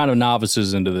fact that we're kind of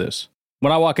novices into this.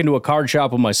 When I walk into a card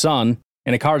shop with my son,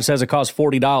 and a card says it costs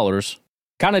 $40,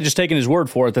 kind of just taking his word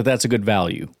for it that that's a good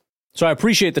value. So I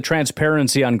appreciate the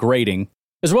transparency on grading,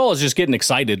 as well as just getting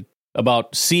excited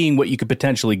about seeing what you could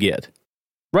potentially get.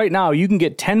 Right now, you can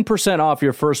get 10% off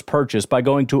your first purchase by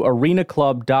going to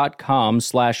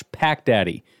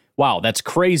arenaclub.com/packdaddy. Wow, that's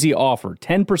crazy offer.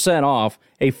 10% off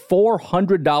a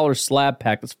 $400 slab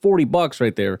pack. That's $40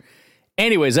 right there.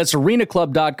 Anyways, that's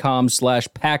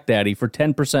arenaclub.com/packdaddy for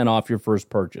 10% off your first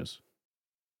purchase.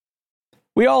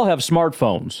 We all have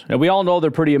smartphones, and we all know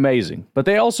they're pretty amazing, but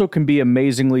they also can be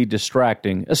amazingly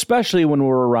distracting, especially when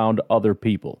we're around other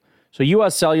people. So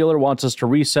US Cellular wants us to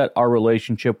reset our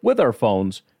relationship with our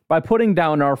phones by putting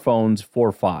down our phones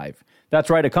for $5. That's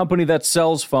right, a company that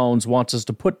sells phones wants us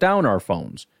to put down our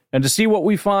phones. And to see what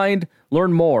we find,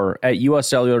 learn more at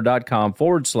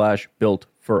uscellular.com/built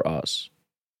for us.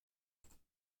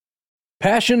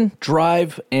 Passion,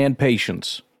 drive, and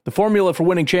patience. The formula for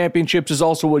winning championships is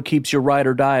also what keeps your ride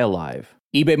or die alive.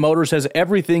 eBay Motors has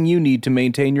everything you need to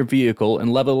maintain your vehicle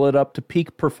and level it up to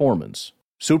peak performance.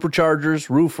 Superchargers,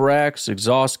 roof racks,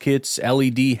 exhaust kits,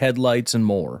 LED headlights, and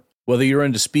more. Whether you're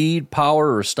into speed,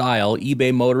 power, or style,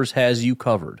 eBay Motors has you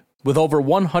covered. With over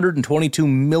 122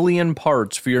 million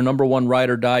parts for your number one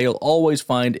ride or die, you'll always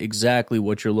find exactly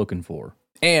what you're looking for.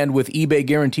 And with eBay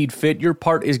Guaranteed Fit, your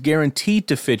part is guaranteed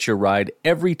to fit your ride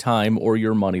every time or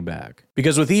your money back.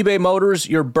 Because with eBay Motors,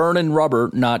 you're burning rubber,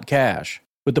 not cash.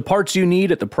 With the parts you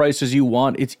need at the prices you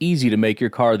want, it's easy to make your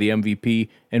car the MVP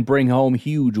and bring home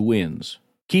huge wins.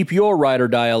 Keep your ride or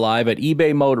die alive at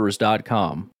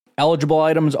ebaymotors.com. Eligible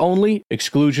items only,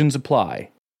 exclusions apply.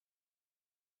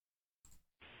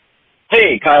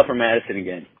 Hey, Kyle from Madison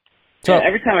again. So,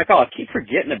 every time I call, I keep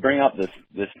forgetting to bring up this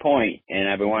point, and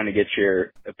I've been wanting to get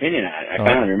your opinion on it. I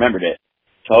finally remembered it,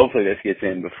 so hopefully this gets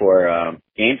in before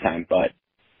game time. But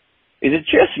is it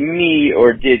just me,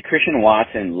 or did Christian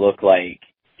Watson look like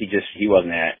he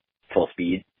wasn't at full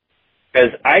speed?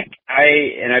 Because I've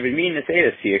been meaning to say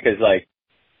this to you, because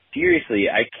seriously,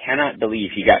 I cannot believe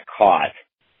he got caught.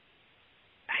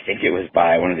 I think it was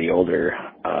by one of the older,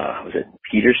 was it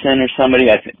Peterson or somebody?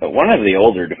 One of the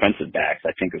older defensive backs,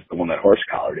 I think, was the one that horse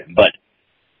collared him. But,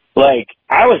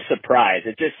 I was surprised.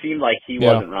 It just seemed like he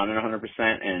wasn't running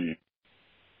 100%, and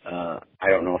I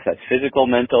don't know if that's physical,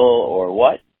 mental, or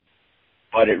what.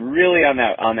 But it really, on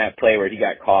that play where he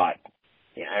got caught,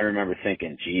 I remember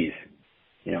thinking, geez,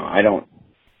 I don't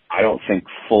think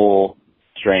full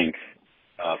strength,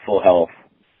 full health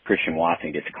Christian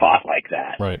Watson gets caught like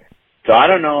that. Right. So I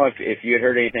don't know if you had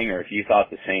heard anything or if you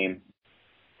thought the same,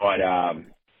 but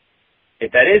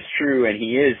if that is true and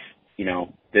he is,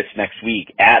 this next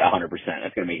week at 100%,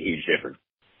 that's going to make a huge difference.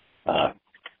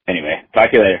 Anyway,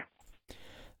 talk to you later.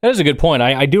 That is a good point.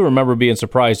 I do remember being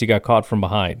surprised he got caught from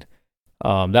behind.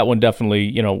 That one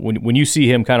definitely, when you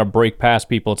see him kind of break past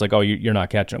people, it's like, oh, you're not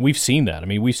catching it. We've seen that. I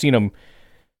mean, we've seen him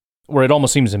where it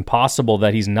almost seems impossible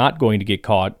that he's not going to get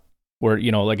caught. Where,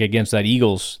 against that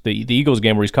Eagles, the Eagles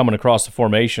game where he's coming across the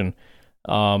formation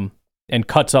and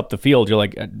cuts up the field, you're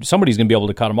like, somebody's going to be able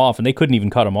to cut him off, and they couldn't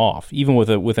even cut him off, even with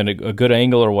a good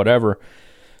angle or whatever.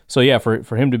 So, yeah,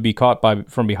 for him to be caught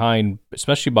from behind,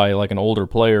 especially by an older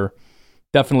player,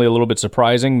 definitely a little bit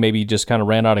surprising. Maybe he just kind of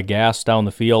ran out of gas down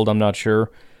the field. I'm not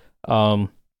sure. I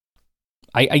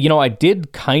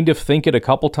did kind of think it a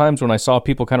couple times when I saw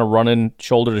people kind of running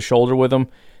shoulder to shoulder with him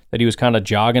that he was kind of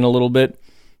jogging a little bit.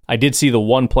 I did see the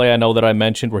one play I know that I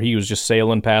mentioned where he was just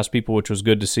sailing past people, which was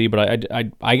good to see, but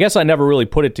I guess I never really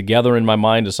put it together in my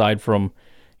mind aside from,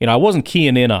 I wasn't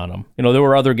keying in on him. There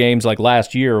were other games like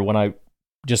last year when I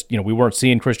just, we weren't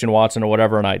seeing Christian Watson or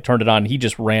whatever, and I turned it on, and he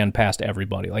just ran past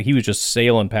everybody. He was just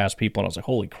sailing past people, and I was like,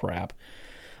 holy crap.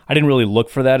 I didn't really look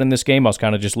for that in this game. I was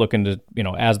kind of just looking to,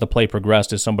 as the play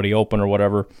progressed, is somebody open or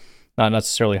whatever, not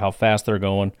necessarily how fast they're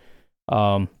going.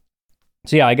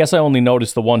 So, yeah, I guess I only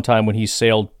noticed the one time when he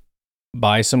sailed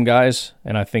by some guys,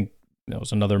 and I think it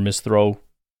was another misthrow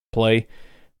play.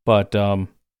 But,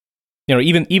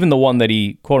 even the one that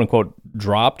he, quote-unquote,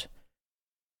 dropped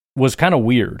was kind of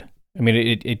weird. I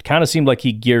mean, it kind of seemed like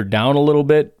he geared down a little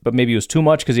bit, but maybe it was too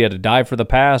much because he had to dive for the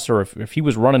pass, or if he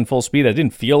was running full speed, it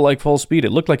didn't feel like full speed.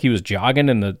 It looked like he was jogging,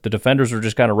 and the defenders were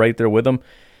just kind of right there with him.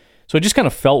 So it just kind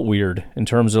of felt weird in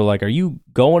terms of, are you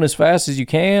going as fast as you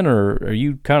can, or are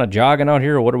you kind of jogging out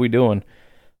here, or what are we doing?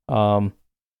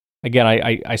 Again,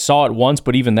 I saw it once,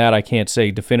 but even that I can't say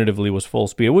definitively was full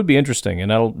speed. It would be interesting, and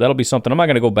that'll be something. I'm not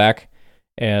going to go back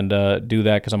and do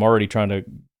that because I'm already trying to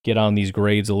get on these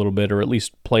grades a little bit, or at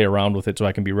least play around with it so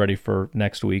I can be ready for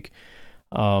next week.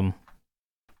 Yeah,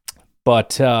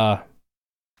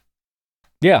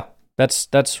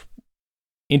 that's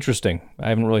interesting. I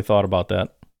haven't really thought about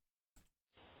that.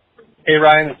 Hey,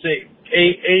 Ryan, it's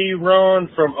Aaron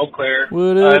from Eau Claire.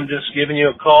 What up? I'm just giving you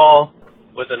a call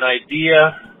with an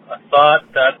idea, a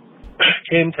thought that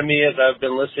came to me as I've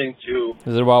been listening to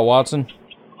Is it about Watson?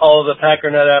 all of the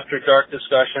Packernet After Dark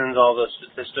discussions, all the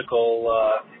statistical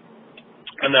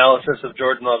analysis of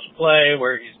Jordan Love's play,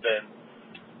 where he's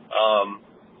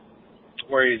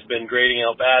been grading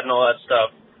out bad and all that stuff.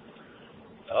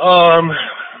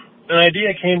 An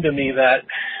idea came to me that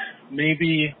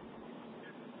maybe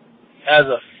as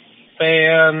a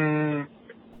fan,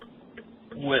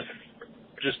 with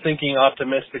just thinking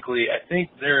optimistically, I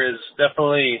think there is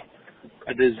definitely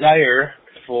a desire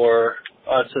for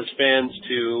us as fans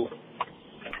to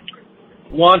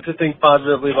want to think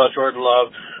positively about Jordan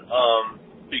Love,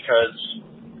 because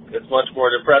it's much more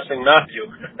depressing not to.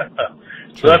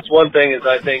 So that's one thing is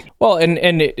I think. Well, and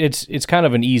it's kind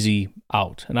of an easy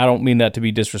out, and I don't mean that to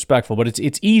be disrespectful, but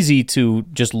it's easy to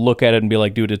just look at it and be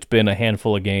like, dude, it's been a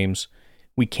handful of games.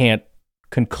 We can't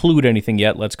conclude anything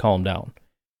yet. Let's calm down,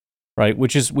 right?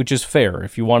 Which is fair.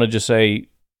 If you want to just say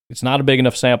it's not a big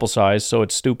enough sample size, so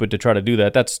it's stupid to try to do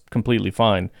that, that's completely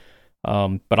fine.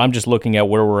 But I'm just looking at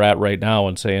where we're at right now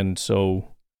and saying, so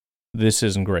this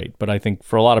isn't great. But I think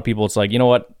for a lot of people, it's like, you know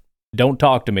what? Don't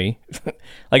talk to me.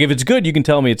 Like, if it's good, you can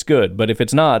tell me it's good. But if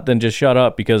it's not, then just shut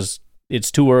up because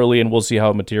it's too early and we'll see how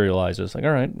it materializes. Like,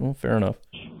 all right, well, fair enough.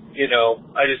 You know,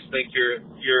 I just think you're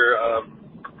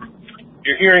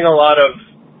hearing a lot of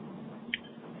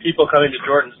people coming to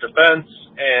Jordan's defense,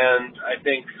 and I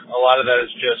think a lot of that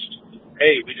is just,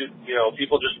 hey,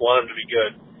 people just want him to be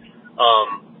good,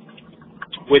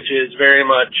 which is very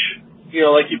much,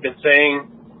 like you've been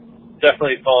saying,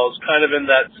 definitely falls kind of in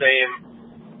that same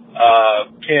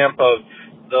camp of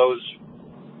those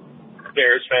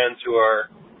Bears fans who are,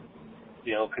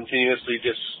 continuously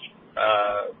just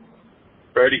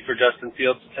ready for Justin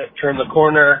Fields to turn the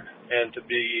corner and to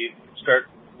start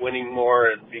winning more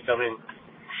and becoming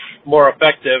more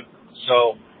effective.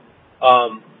 So,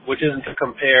 which isn't to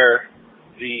compare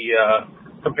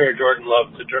Jordan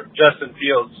Love to Justin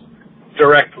Fields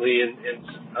directly, and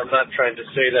I'm not trying to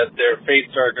say that their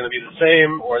fates are going to be the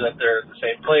same or that they're the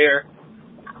same player.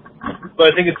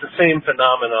 But I think it's the same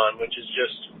phenomenon, which is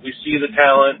just we see the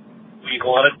talent, we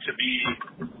want it to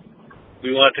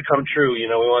come true. We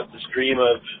want this dream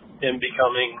of him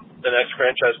becoming the next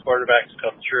franchise quarterback to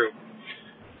come true.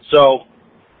 So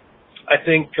I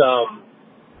think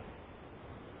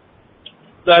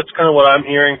that's kind of what I'm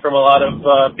hearing from a lot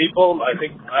of people. I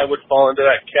think I would fall into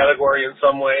that category in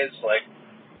some ways, like,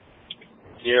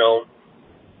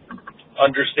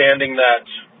 understanding that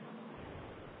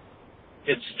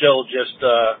it's still just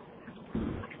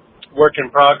work in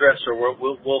progress, or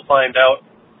we'll find out.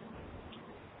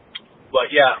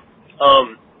 But yeah,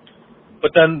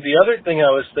 but then the other thing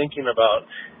I was thinking about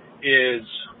is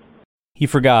he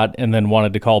forgot and then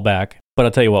wanted to call back. But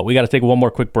I'll tell you what, we got to take one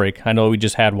more quick break. I know we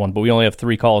just had one, but we only have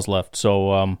 3 calls left,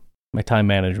 so my time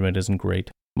management isn't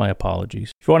great. My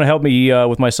apologies. If you want to help me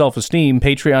with my self-esteem,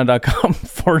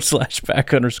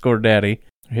 patreon.com/Pack_Daddy.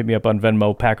 Hit me up on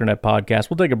Venmo, Packernet Podcast.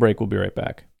 We'll take a break. We'll be right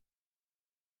back.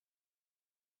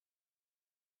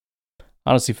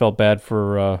 Honestly felt bad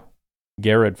for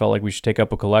Garrett. Felt like we should take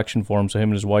up a collection for him so him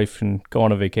and his wife can go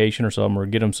on a vacation or something, or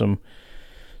get him some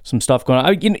stuff going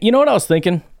on. You know what I was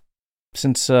thinking?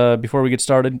 Since before we get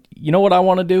started, you know what I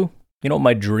want to do? You know what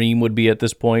my dream would be at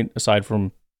this point, aside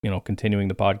from, continuing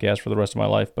the podcast for the rest of my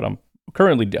life, but I'm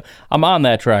on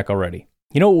that track already.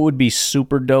 You know what would be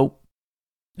super dope?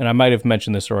 And I might have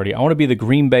mentioned this already. I want to be the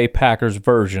Green Bay Packers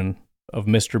version of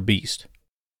Mr. Beast.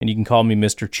 And you can call me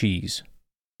Mr. Cheese.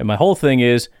 And my whole thing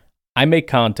is, I make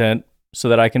content so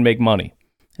that I can make money.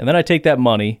 And then I take that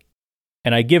money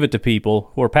and I give it to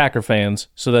people who are Packer fans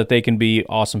so that they can be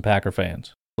awesome Packer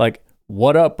fans. Like,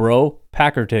 what up, bro?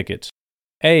 Packer tickets.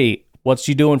 Hey, what's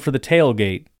you doing for the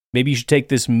tailgate? Maybe you should take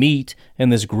this meat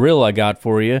and this grill I got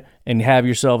for you and have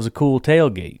yourselves a cool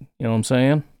tailgate. You know what I'm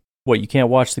saying? What, you can't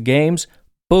watch the games?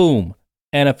 Boom.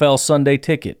 NFL Sunday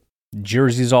ticket.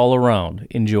 Jerseys all around.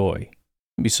 Enjoy.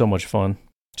 It'd be so much fun.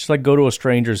 Just like go to a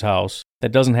stranger's house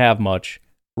that doesn't have much,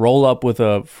 roll up with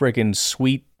a freaking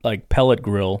sweet pellet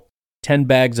grill, 10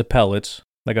 bags of pellets,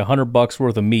 like $100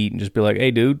 worth of meat, and just be like,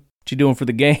 hey dude, what you doing for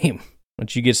the game? Why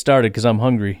don't you get started because I'm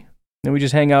hungry? Then we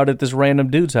just hang out at this random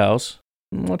dude's house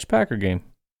and watch Packer game.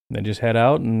 And then just head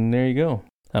out and there you go.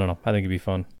 I don't know. I think it'd be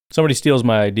fun. Somebody steals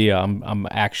my idea, I'm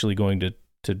actually going to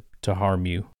harm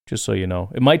you, just so you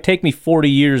know. It might take me 40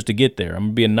 years to get there. I'm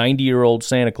going to be a 90-year-old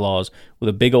Santa Claus with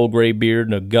a big old gray beard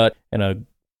and a gut and a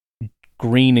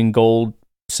green and gold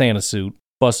Santa suit,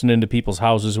 busting into people's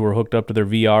houses who are hooked up to their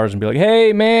VRs and be like,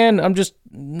 hey, man,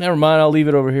 never mind, I'll leave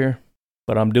it over here.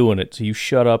 but I'm doing it. So you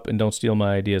shut up and don't steal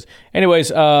my ideas. Anyways,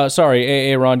 sorry,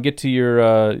 Aaron, get to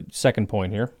your second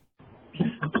point here.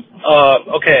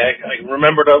 Okay, I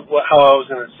remembered how I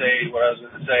was going to say what I was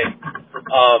going to say.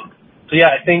 So yeah,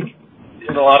 I think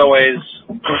in a lot of ways,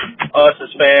 us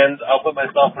as fans, I'll put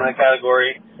myself in that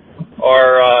category,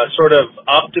 are sort of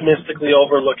optimistically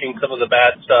overlooking some of the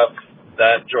bad stuff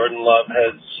that Jordan Love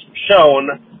has shown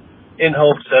in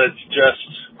hopes that it's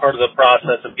just part of the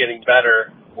process of getting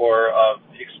better or of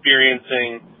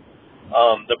experiencing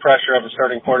the pressure of a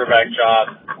starting quarterback job,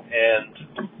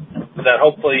 and that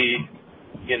hopefully,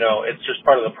 it's just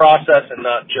part of the process and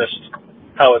not just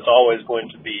how it's always going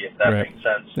to be, if that makes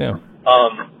sense. Yeah.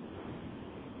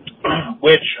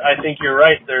 Which I think you're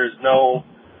right. There's no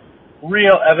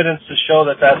real evidence to show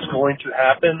that that's going to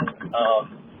happen,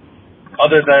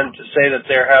 other than to say that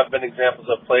there have been examples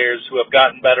of players who have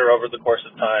gotten better over the course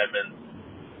of time, and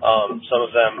some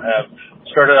of them have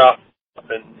started off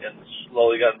and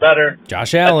slowly gotten better.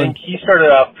 Josh Allen. I think he started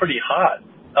off pretty hot,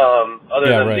 other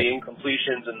than the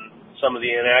incompletions and some of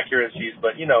the inaccuracies.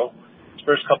 But, his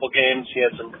first couple games, he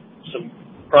had some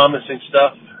promising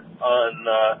stuff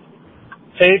on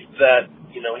tape that,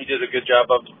 he did a good job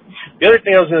of. The other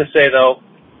thing I was going to say, though,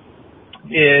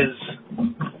 is,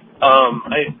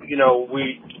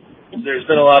 there's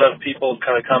been a lot of people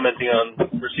kind of commenting on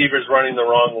receivers running the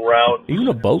wrong route, even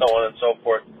a boat, so on and so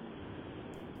forth.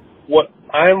 What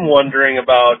I'm wondering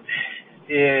about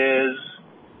is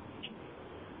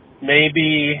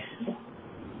maybe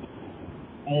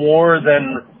more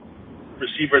than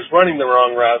receivers running the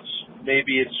wrong routes,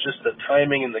 maybe it's just the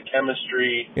timing and the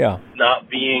chemistry not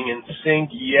being in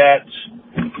sync yet,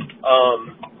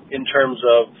 in terms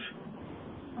of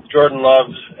Jordan Love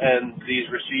and these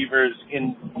receivers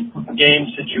in game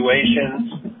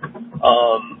situations.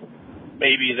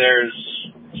 Maybe there's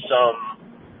some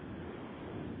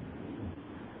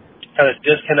kind of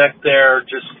disconnect there,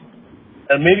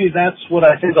 and maybe that's what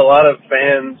I think a lot of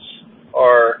fans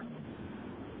are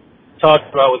talking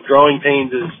about with growing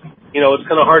pains is, it's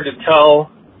kind of hard to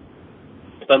tell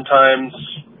sometimes,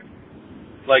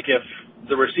 like if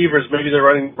the receivers, maybe they're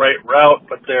running the right route,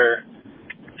 but they're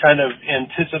kind of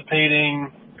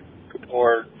anticipating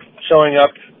or showing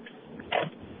up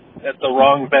at the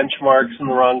wrong benchmarks in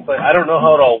the wrong place. I don't know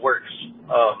how it all works.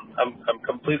 I'm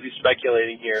completely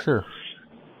speculating here. Sure.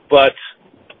 But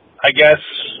I guess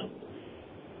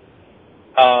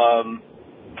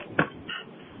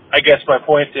my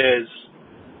point is,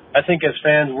 I think as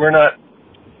fans, we're not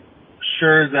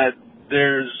sure that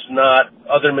there's not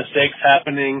other mistakes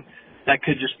happening. That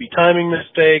could just be timing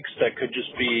mistakes. That could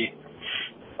just be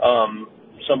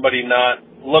somebody not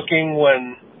looking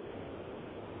when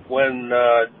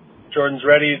Jordan's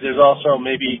ready. There's also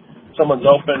maybe someone's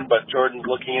open, but Jordan's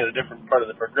looking at a different part of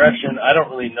the progression. I don't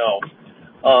really know.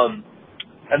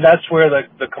 And that's where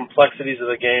the complexities of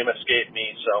the game escape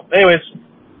me. So anyways,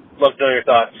 love to know your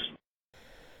thoughts.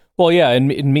 Well, yeah, and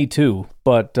me too.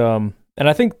 But and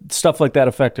I think stuff like that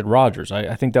affected Rodgers.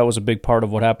 I think that was a big part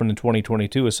of what happened in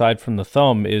 2022, aside from the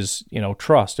thumb, is,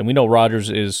 trust. And we know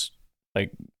Rodgers is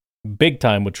like big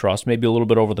time with trust, maybe a little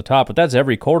bit over the top, but that's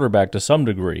every quarterback to some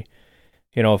degree.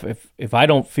 If I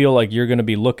don't feel like you're going to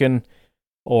be looking,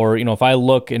 or, if I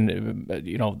look and,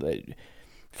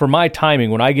 for my timing,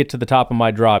 when I get to the top of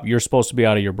my drop, you're supposed to be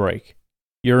out of your break.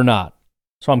 You're not.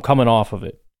 So I'm coming off of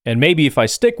it. And maybe if I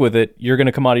stick with it, you're going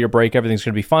to come out of your break, everything's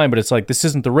going to be fine, but it's like, this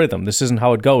isn't the rhythm. This isn't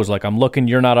how it goes. Like, I'm looking,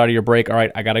 you're not out of your break. All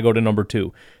right, I got to go to number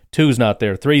 2. 2's not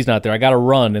there. 3's not there. I got to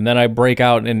run, and then I break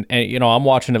out, and I'm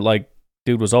watching it like,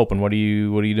 dude was open. What are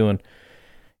you doing?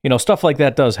 Stuff like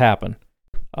that does happen.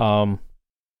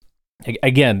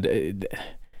 Again,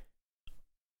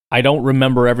 I don't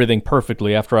remember everything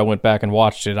perfectly after I went back and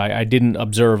watched it. I didn't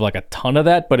observe like a ton of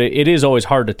that, but it is always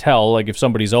hard to tell, like if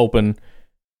somebody's open,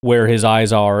 where his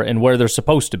eyes are and where they're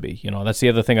supposed to be. That's the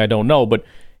other thing I don't know. But,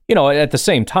 at the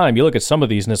same time, you look at some of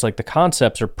these and it's like the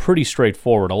concepts are pretty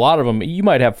straightforward. A lot of them, you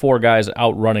might have 4 guys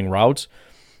out running routes,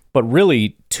 but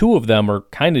really 2 of them are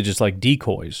kind of just like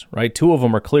decoys, right? 2 of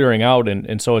them are clearing out.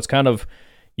 And so it's kind of,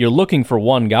 you're looking for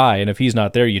one guy, and if he's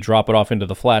not there, you drop it off into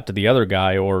the flat to the other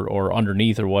guy or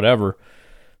underneath or whatever.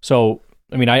 So,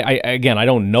 I mean, I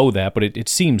don't know that, but it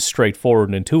seems straightforward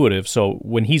and intuitive. So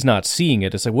when he's not seeing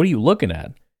it, it's like, what are you looking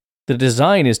at? The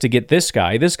design is to get this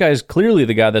guy. This guy is clearly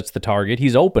the guy that's the target.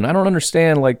 He's open. I don't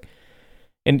understand, like,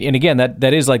 and again,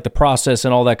 that is like the process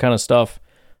and all that kind of stuff.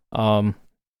 And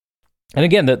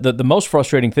again, the most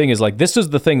frustrating thing is like, this is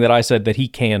the thing that I said that he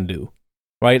can do,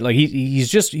 right? Like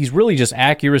he's really just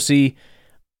accuracy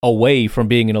away from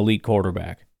being an elite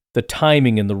quarterback. the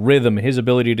timing and the rhythm, his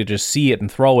ability to just see it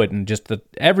and throw it, and just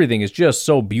everything is just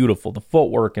so beautiful. The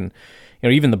footwork and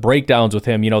even the breakdowns with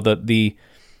him. The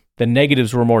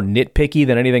negatives were more nitpicky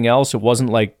than anything else. It wasn't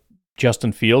like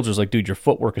Justin Fields was like, dude, your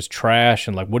footwork is trash,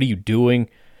 and like, what are you doing?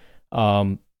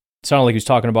 It sounded like he was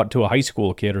talking about to a high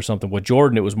school kid or something. With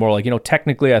Jordan, it was more like,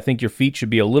 technically I think your feet should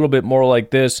be a little bit more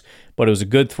like this, but it was a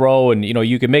good throw, and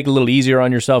you can make it a little easier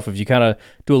on yourself if you kind of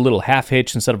do a little half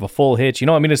hitch instead of a full hitch.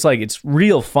 It's like it's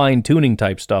real fine tuning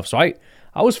type stuff. So I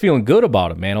was feeling good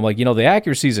about it, man. I'm like, the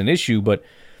accuracy is an issue, but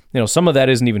some of that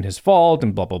isn't even his fault,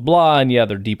 and blah blah blah. And yeah,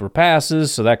 they're deeper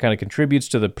passes, so that kind of contributes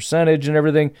to the percentage and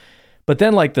everything. But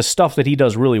then like the stuff that he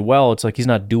does really well, it's like he's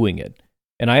not doing it.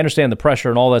 And I understand the pressure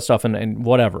and all that stuff and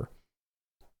whatever.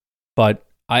 But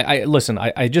I listen,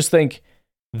 I just think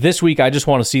this week I just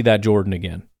want to see that Jordan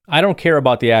again. I don't care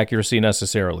about the accuracy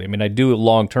necessarily. I mean, I do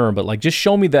long term, but like just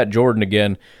show me that Jordan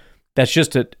again. That's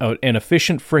just an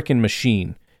efficient freaking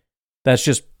machine. That's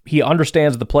just, he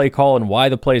understands the play call and why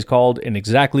the play is called and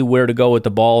exactly where to go with the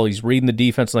ball. He's reading the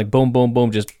defense and like boom, boom,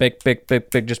 boom, just pick,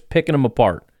 just picking them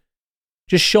apart.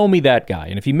 Just show me that guy.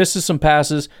 And if he misses some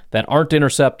passes that aren't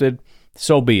intercepted,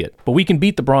 so be it. But we can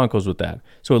beat the Broncos with that.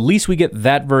 So at least we get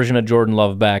that version of Jordan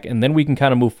Love back, and then we can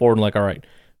kind of move forward and like, all right,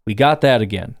 we got that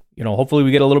again. Hopefully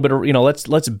we get a little bit of,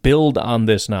 let's build on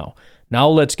this now. Now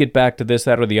let's get back to this,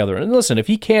 that, or the other. And listen, if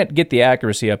he can't get the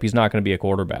accuracy up, he's not going to be a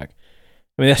quarterback.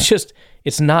 I mean, that's just,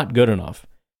 it's not good enough.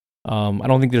 I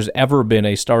don't think there's ever been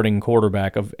a starting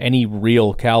quarterback of any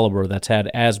real caliber that's had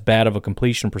as bad of a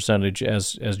completion percentage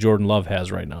as Jordan Love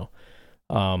has right now.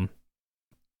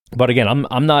 But again,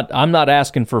 I'm not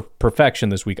asking for perfection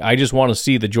this week. I just want to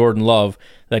see the Jordan Love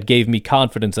that gave me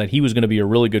confidence that he was going to be a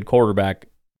really good quarterback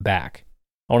back.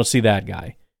 I want to see that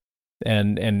guy.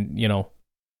 And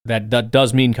that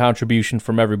does mean contribution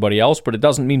from everybody else, but it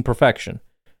doesn't mean perfection.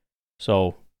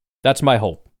 So that's my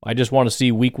hope. I just want to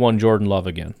see week 1 Jordan Love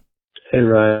again. Hey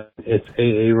Ryan, it's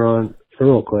Aaron from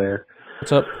Eau Claire.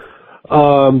 What's up?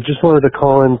 Just wanted to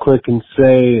call in quick and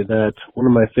say that one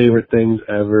of my favorite things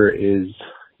ever is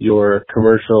your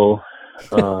commercial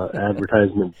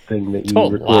advertisement thing that you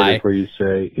recorded where you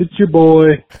say, "It's your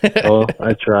boy." Oh,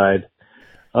 I tried.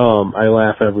 I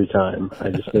laugh every time. I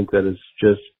just think that it's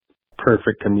just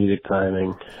perfect comedic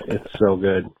timing. It's so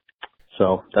good.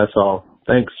 So that's all.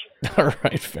 Thanks. All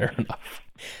right, fair enough.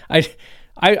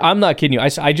 I'm not kidding you.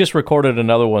 I just recorded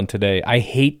another one today. I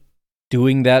hate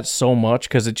doing that so much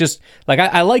because it just, like,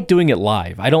 I like doing it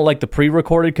live. I don't like the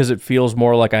pre-recorded because it feels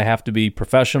more like I have to be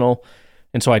professional.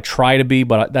 And so I try to be,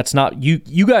 but that's not,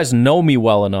 you guys know me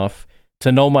well enough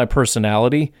to know my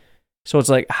personality. So it's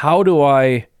like, how do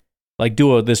I like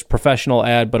do this professional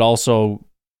ad, but also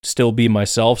still be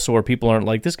myself? So where people aren't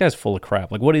like, this guy's full of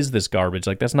crap. Like, what is this garbage?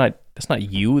 Like, that's not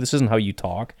you. This isn't how you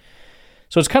talk.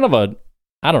 So it's kind of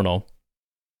I don't know.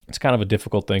 It's kind of a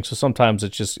difficult thing. So sometimes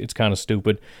it's kind of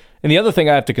stupid. And the other thing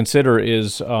I have to consider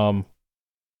is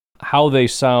how they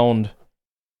sound.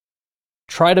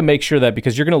 Try to make sure that,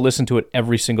 because you're going to listen to it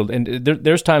every single, and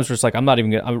there's times where it's like,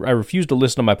 I refuse to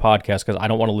listen to my podcast because I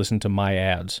don't want to listen to my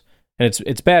ads. And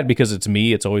it's bad because it's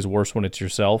me. It's always worse when it's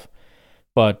yourself.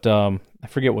 But I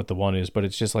forget what the one is, but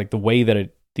it's just like the way that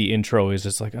the intro is,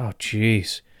 it's like, oh,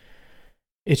 geez.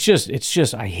 It's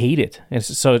just, I hate it. And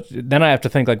so then I have to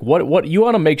think like, what you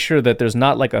want to make sure that there's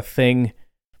not like a thing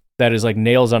that is like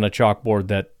nails on a chalkboard,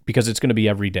 that because it's going to be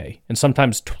every day. And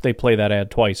sometimes they play that ad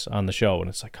twice on the show, and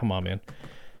it's like, come on, man,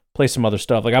 play some other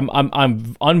stuff. Like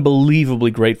I'm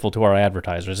unbelievably grateful to our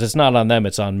advertisers. It's not on them,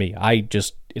 it's on me.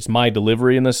 It's my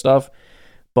delivery in this stuff.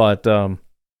 But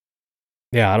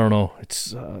yeah, I don't know.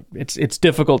 It's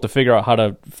difficult to figure out how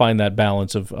to find that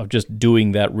balance of just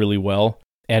doing that really well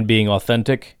and being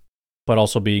authentic, but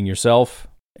also being yourself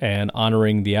and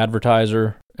honoring the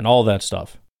advertiser and all that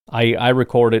stuff. I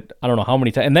record it, I don't know how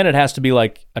many times, and then it has to be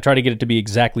like, I try to get it to be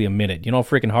exactly a minute. You know how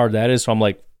freaking hard that is? So I'm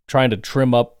like trying to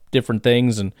trim up different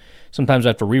things, and sometimes I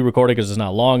have to re-record it because it's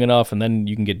not long enough, and then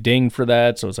you can get dinged for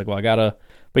that. So it's like, well,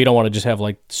 but you don't want to just have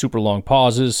like super long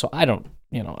pauses. So I don't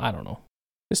know.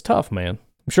 It's tough, man.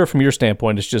 I'm sure from your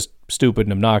standpoint, it's just stupid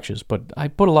and obnoxious, but I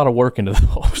put a lot of work into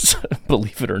those,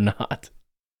 believe it or not.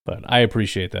 But I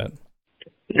appreciate that.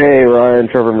 Hey, Ryan,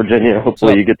 Trevor, Virginia.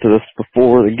 Hopefully you get to this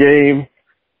before the game.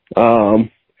 That's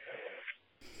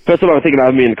what I'm thinking.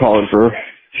 I've been calling for a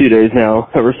few days now,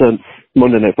 ever since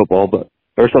Monday Night Football,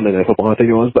 or Sunday Night Football, I think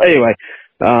it was. But anyway,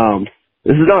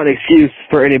 this is not an excuse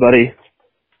for anybody.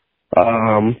 I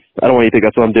don't want you to think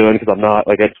that's what I'm doing, because I'm not.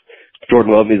 Like,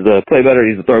 Jordan Love needs to play better,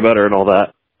 needs to throw better, and all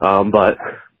that. But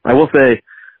I will say,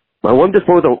 my one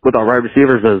disappointment with our wide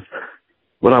receivers is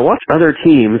when I watch other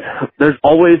teams, there's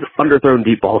always underthrown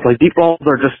deep balls. Like, deep balls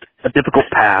are just a difficult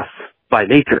pass by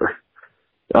nature.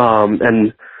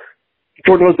 And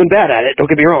Jordan Love's been bad at it, don't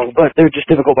get me wrong, but they're just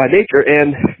difficult by nature.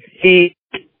 And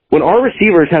when our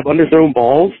receivers have underthrown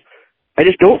balls, I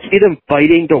just don't see them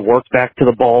fighting to work back to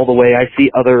the ball the way I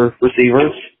see other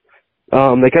receivers.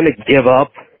 They kind of give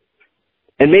up.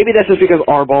 And maybe that's just because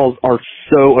our balls are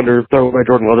so underthrown by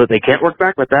Jordan Love that they can't work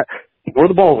back, but that where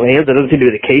the ball lands, that doesn't seem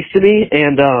to be the case to me.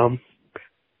 And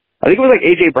I think it was like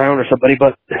A.J. Brown or somebody,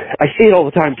 but I see it all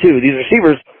the time too. These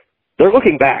receivers, they're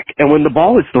looking back. And when the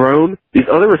ball is thrown, these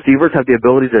other receivers have the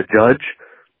ability to judge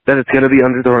that it's going to be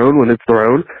underthrown when it's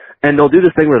thrown. And they'll do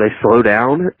this thing where they slow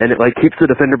down, and it like keeps the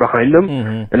defender behind them.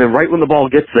 Mm-hmm. And then right when the ball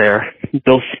gets there,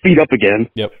 they'll speed up again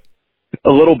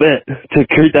a little bit to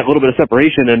create that little bit of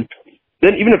separation. And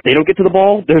then even if they don't get to the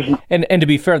ball, there's... And to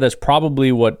be fair, that's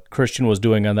probably what Christian was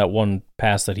doing on that one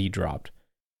pass that he dropped.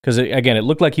 Because, again, it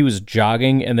looked like he was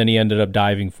jogging, and then he ended up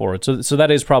diving for it. So that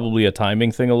is probably a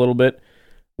timing thing a little bit,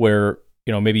 where,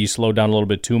 you know, maybe he slowed down a little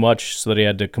bit too much so that he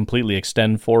had to completely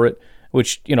extend for it,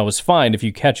 which, you know, is fine if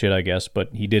you catch it, I guess,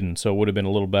 but he didn't. So it would have been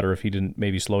a little better if he didn't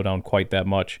maybe slow down quite that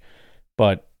much.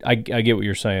 But I get what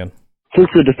you're saying. Since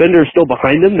the defender is still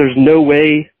behind him, there's no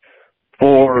way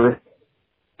for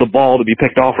the ball to be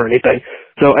picked off or anything.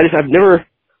 So I know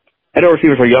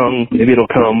receivers are young, maybe it'll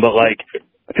come, but like,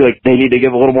 I feel like they need to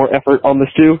give a little more effort on this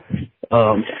too.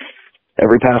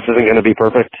 Every pass isn't going to be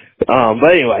perfect. But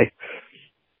anyway,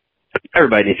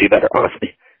 everybody needs to be better,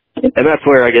 honestly. And that's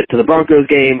where I get to the Broncos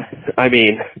game. I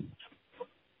mean,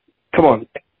 come on.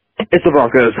 It's the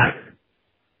Broncos.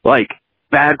 Like,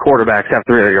 bad quarterbacks have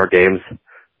 300-yard games.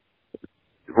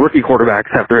 Rookie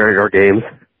quarterbacks have 300-yard games.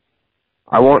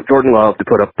 I want Jordan Love to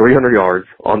put up 300 yards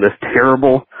on this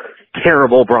terrible,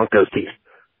 terrible Broncos team.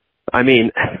 I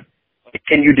mean,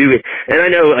 can you do it? And I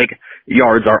know, like,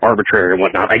 yards are arbitrary and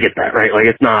whatnot. I get that, right? Like,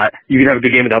 it's not, you can have a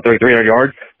good game without throwing 300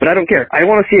 yards, but I don't care. I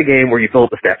want to see a game where you fill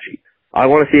up the stat sheet. I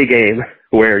want to see a game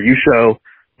where you show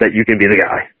that you can be the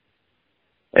guy.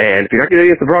 And if you're not going to do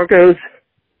it against the Broncos,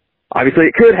 obviously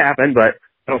it could happen, but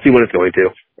I don't see when it's going to.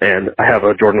 And I have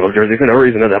a Jordan Love jersey for no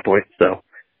reason at that point. So,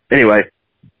 anyway,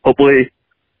 hopefully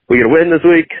we get a win this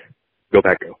week. Go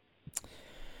Pack Go.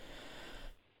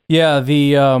 Yeah,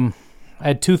 I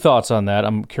had two thoughts on that.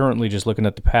 I'm currently just looking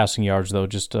at the passing yards, though,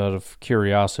 just out of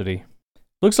curiosity.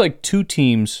 Looks like two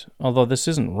teams, although this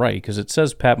isn't right, because it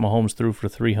says Pat Mahomes threw for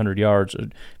 300 yards.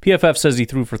 PFF says he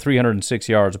threw for 306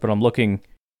 yards, but I'm looking,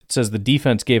 it says the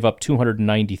defense gave up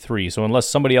 293. So unless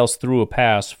somebody else threw a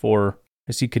pass for,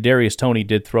 I see Kadarius Toney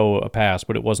did throw a pass,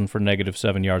 but it wasn't for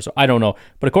 -7 yards. So I don't know.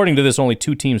 But according to this, only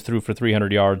two teams threw for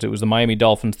 300 yards. It was the Miami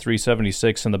Dolphins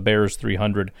 376 and the Bears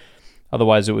 300.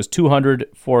 Otherwise, it was 200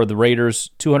 for the Raiders,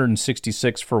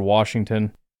 266 for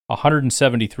Washington,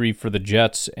 173 for the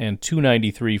Jets, and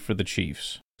 293 for the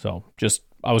Chiefs. So just,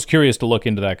 I was curious to look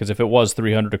into that, because if it was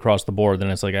 300 across the board, then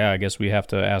it's like, I guess we have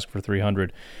to ask for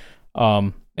 300.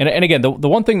 And again, the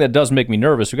one thing that does make me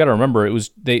nervous, we got to remember, it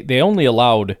was they only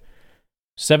allowed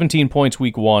 17 points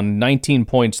week 1, 19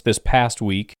 points this past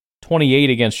week, 28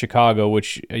 against Chicago,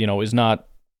 which, you know, it's not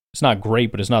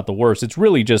great, but it's not the worst. It's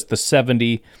really just the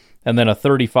 70 and then a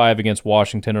 35 against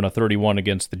Washington and a 31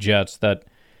 against the Jets that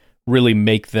really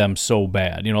make them so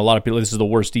bad. You know, a lot of people, this is the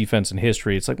worst defense in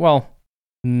history. It's like, well,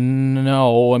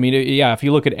 no. I mean, yeah, if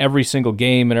you look at every single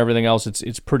game and everything else,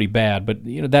 it's pretty bad. But,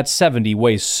 you know, that 70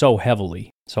 weighs so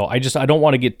heavily. So I don't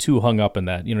want to get too hung up in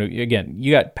that. You know, again,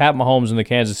 you got Pat Mahomes and the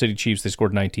Kansas City Chiefs, they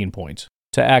scored 19 points.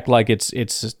 To act like it's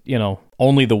you know,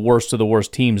 only the worst of the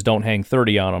worst teams don't hang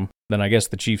 30 on them, then I guess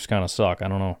the Chiefs kind of suck. I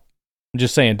don't know. I'm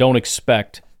just saying, don't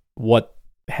expect what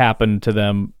happened to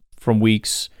them from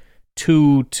weeks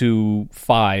 2 to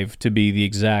 5 to be the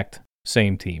exact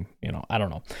same team. You know, I don't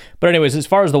know. But anyways, as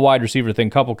far as the wide receiver thing,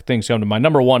 a couple things come to mind.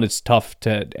 Number one, it's tough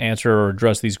to answer or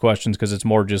address these questions because it's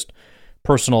more just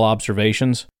personal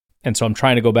observations. And so I'm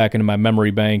trying to go back into my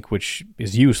memory bank, which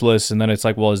is useless. And then it's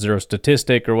like, well, is there a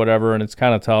statistic or whatever? And it's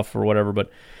kind of tough or whatever. But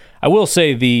I will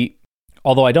say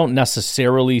although I don't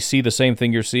necessarily see the same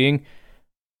thing you're seeing,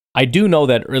 I do know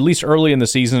that at least early in the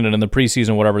season and in the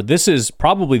preseason, whatever, this is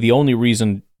probably the only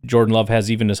reason Jordan Love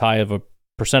has even as high of a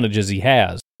percentage as he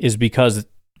has, is because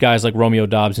guys like Romeo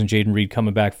Doubs and Jaden Reed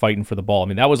coming back fighting for the ball. I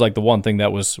mean, that was like the one thing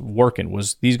that was working,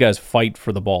 was these guys fight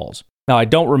for the balls. Now, I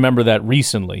don't remember that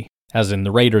recently, as in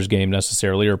the Raiders game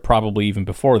necessarily, or probably even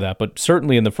before that, but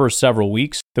certainly in the first several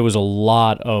weeks, there was a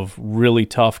lot of really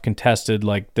tough contested,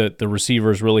 like the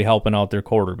receivers really helping out their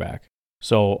quarterback.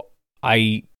 So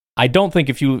I don't think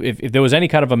if there was any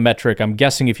kind of a metric, I'm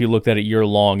guessing if you looked at it year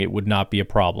long, it would not be a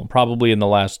problem, probably in the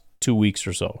last 2 weeks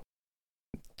or so.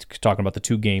 talking about the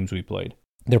 2 games we played.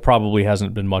 There probably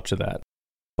hasn't been much of that.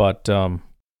 But,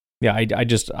 yeah,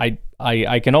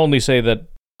 I can only say that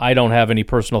I don't have any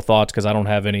personal thoughts because I don't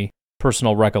have any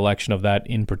personal recollection of that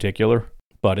in particular.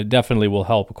 But it definitely will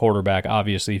help a quarterback,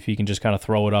 obviously, if he can just kind of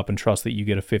throw it up and trust that you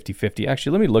get a 50-50.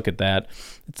 Actually, let me look at that.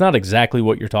 It's not exactly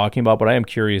what you're talking about, but I am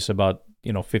curious about,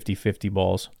 50-50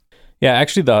 balls. Yeah,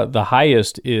 actually, the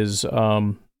highest is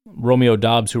Romeo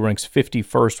Dobbs, who ranks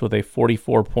 51st with a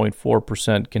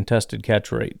 44.4% contested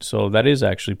catch rate. So that is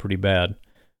actually pretty bad.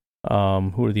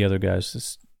 Who are the other guys?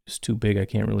 It's too big. I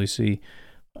can't really see.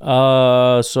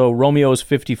 So Romeo is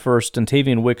 51st, and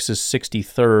Tavian Wicks is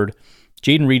 63rd.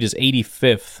 Jaden Reed is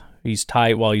 85th. He's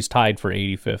tied for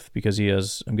 85th because he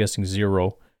has, I'm guessing,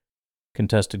 0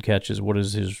 contested catches. What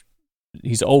is his?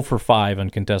 He's 0 for 5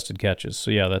 on contested catches. So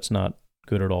yeah, that's not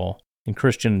good at all. And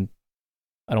Christian,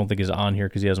 I don't think is on here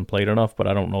because he hasn't played enough, but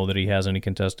I don't know that he has any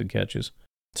contested catches.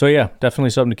 So yeah, definitely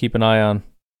something to keep an eye on.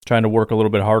 Trying to work a little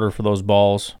bit harder for those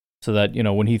balls so that,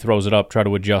 when he throws it up, try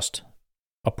to adjust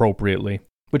appropriately,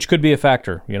 which could be a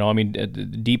factor.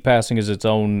 Deep passing is its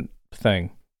own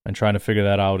thing. And trying to figure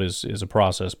that out is a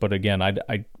process. But again,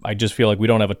 I just feel like we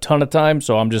don't have a ton of time,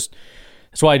 so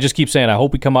that's why I just keep saying I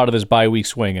hope we come out of this bye week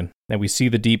swinging and we see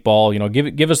the deep ball.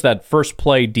 Give us that first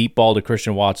play deep ball to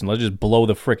Christian Watson. Let's just blow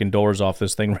the freaking doors off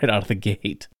this thing right out of the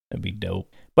gate. That'd be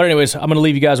dope. But anyways, I'm going to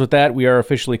leave you guys with that. We are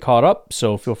officially caught up,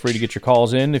 so feel free to get your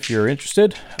calls in if you're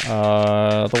interested.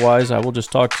 Otherwise, I will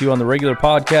just talk to you on the regular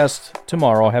podcast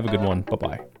tomorrow. Have a good one.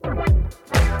 Bye-bye.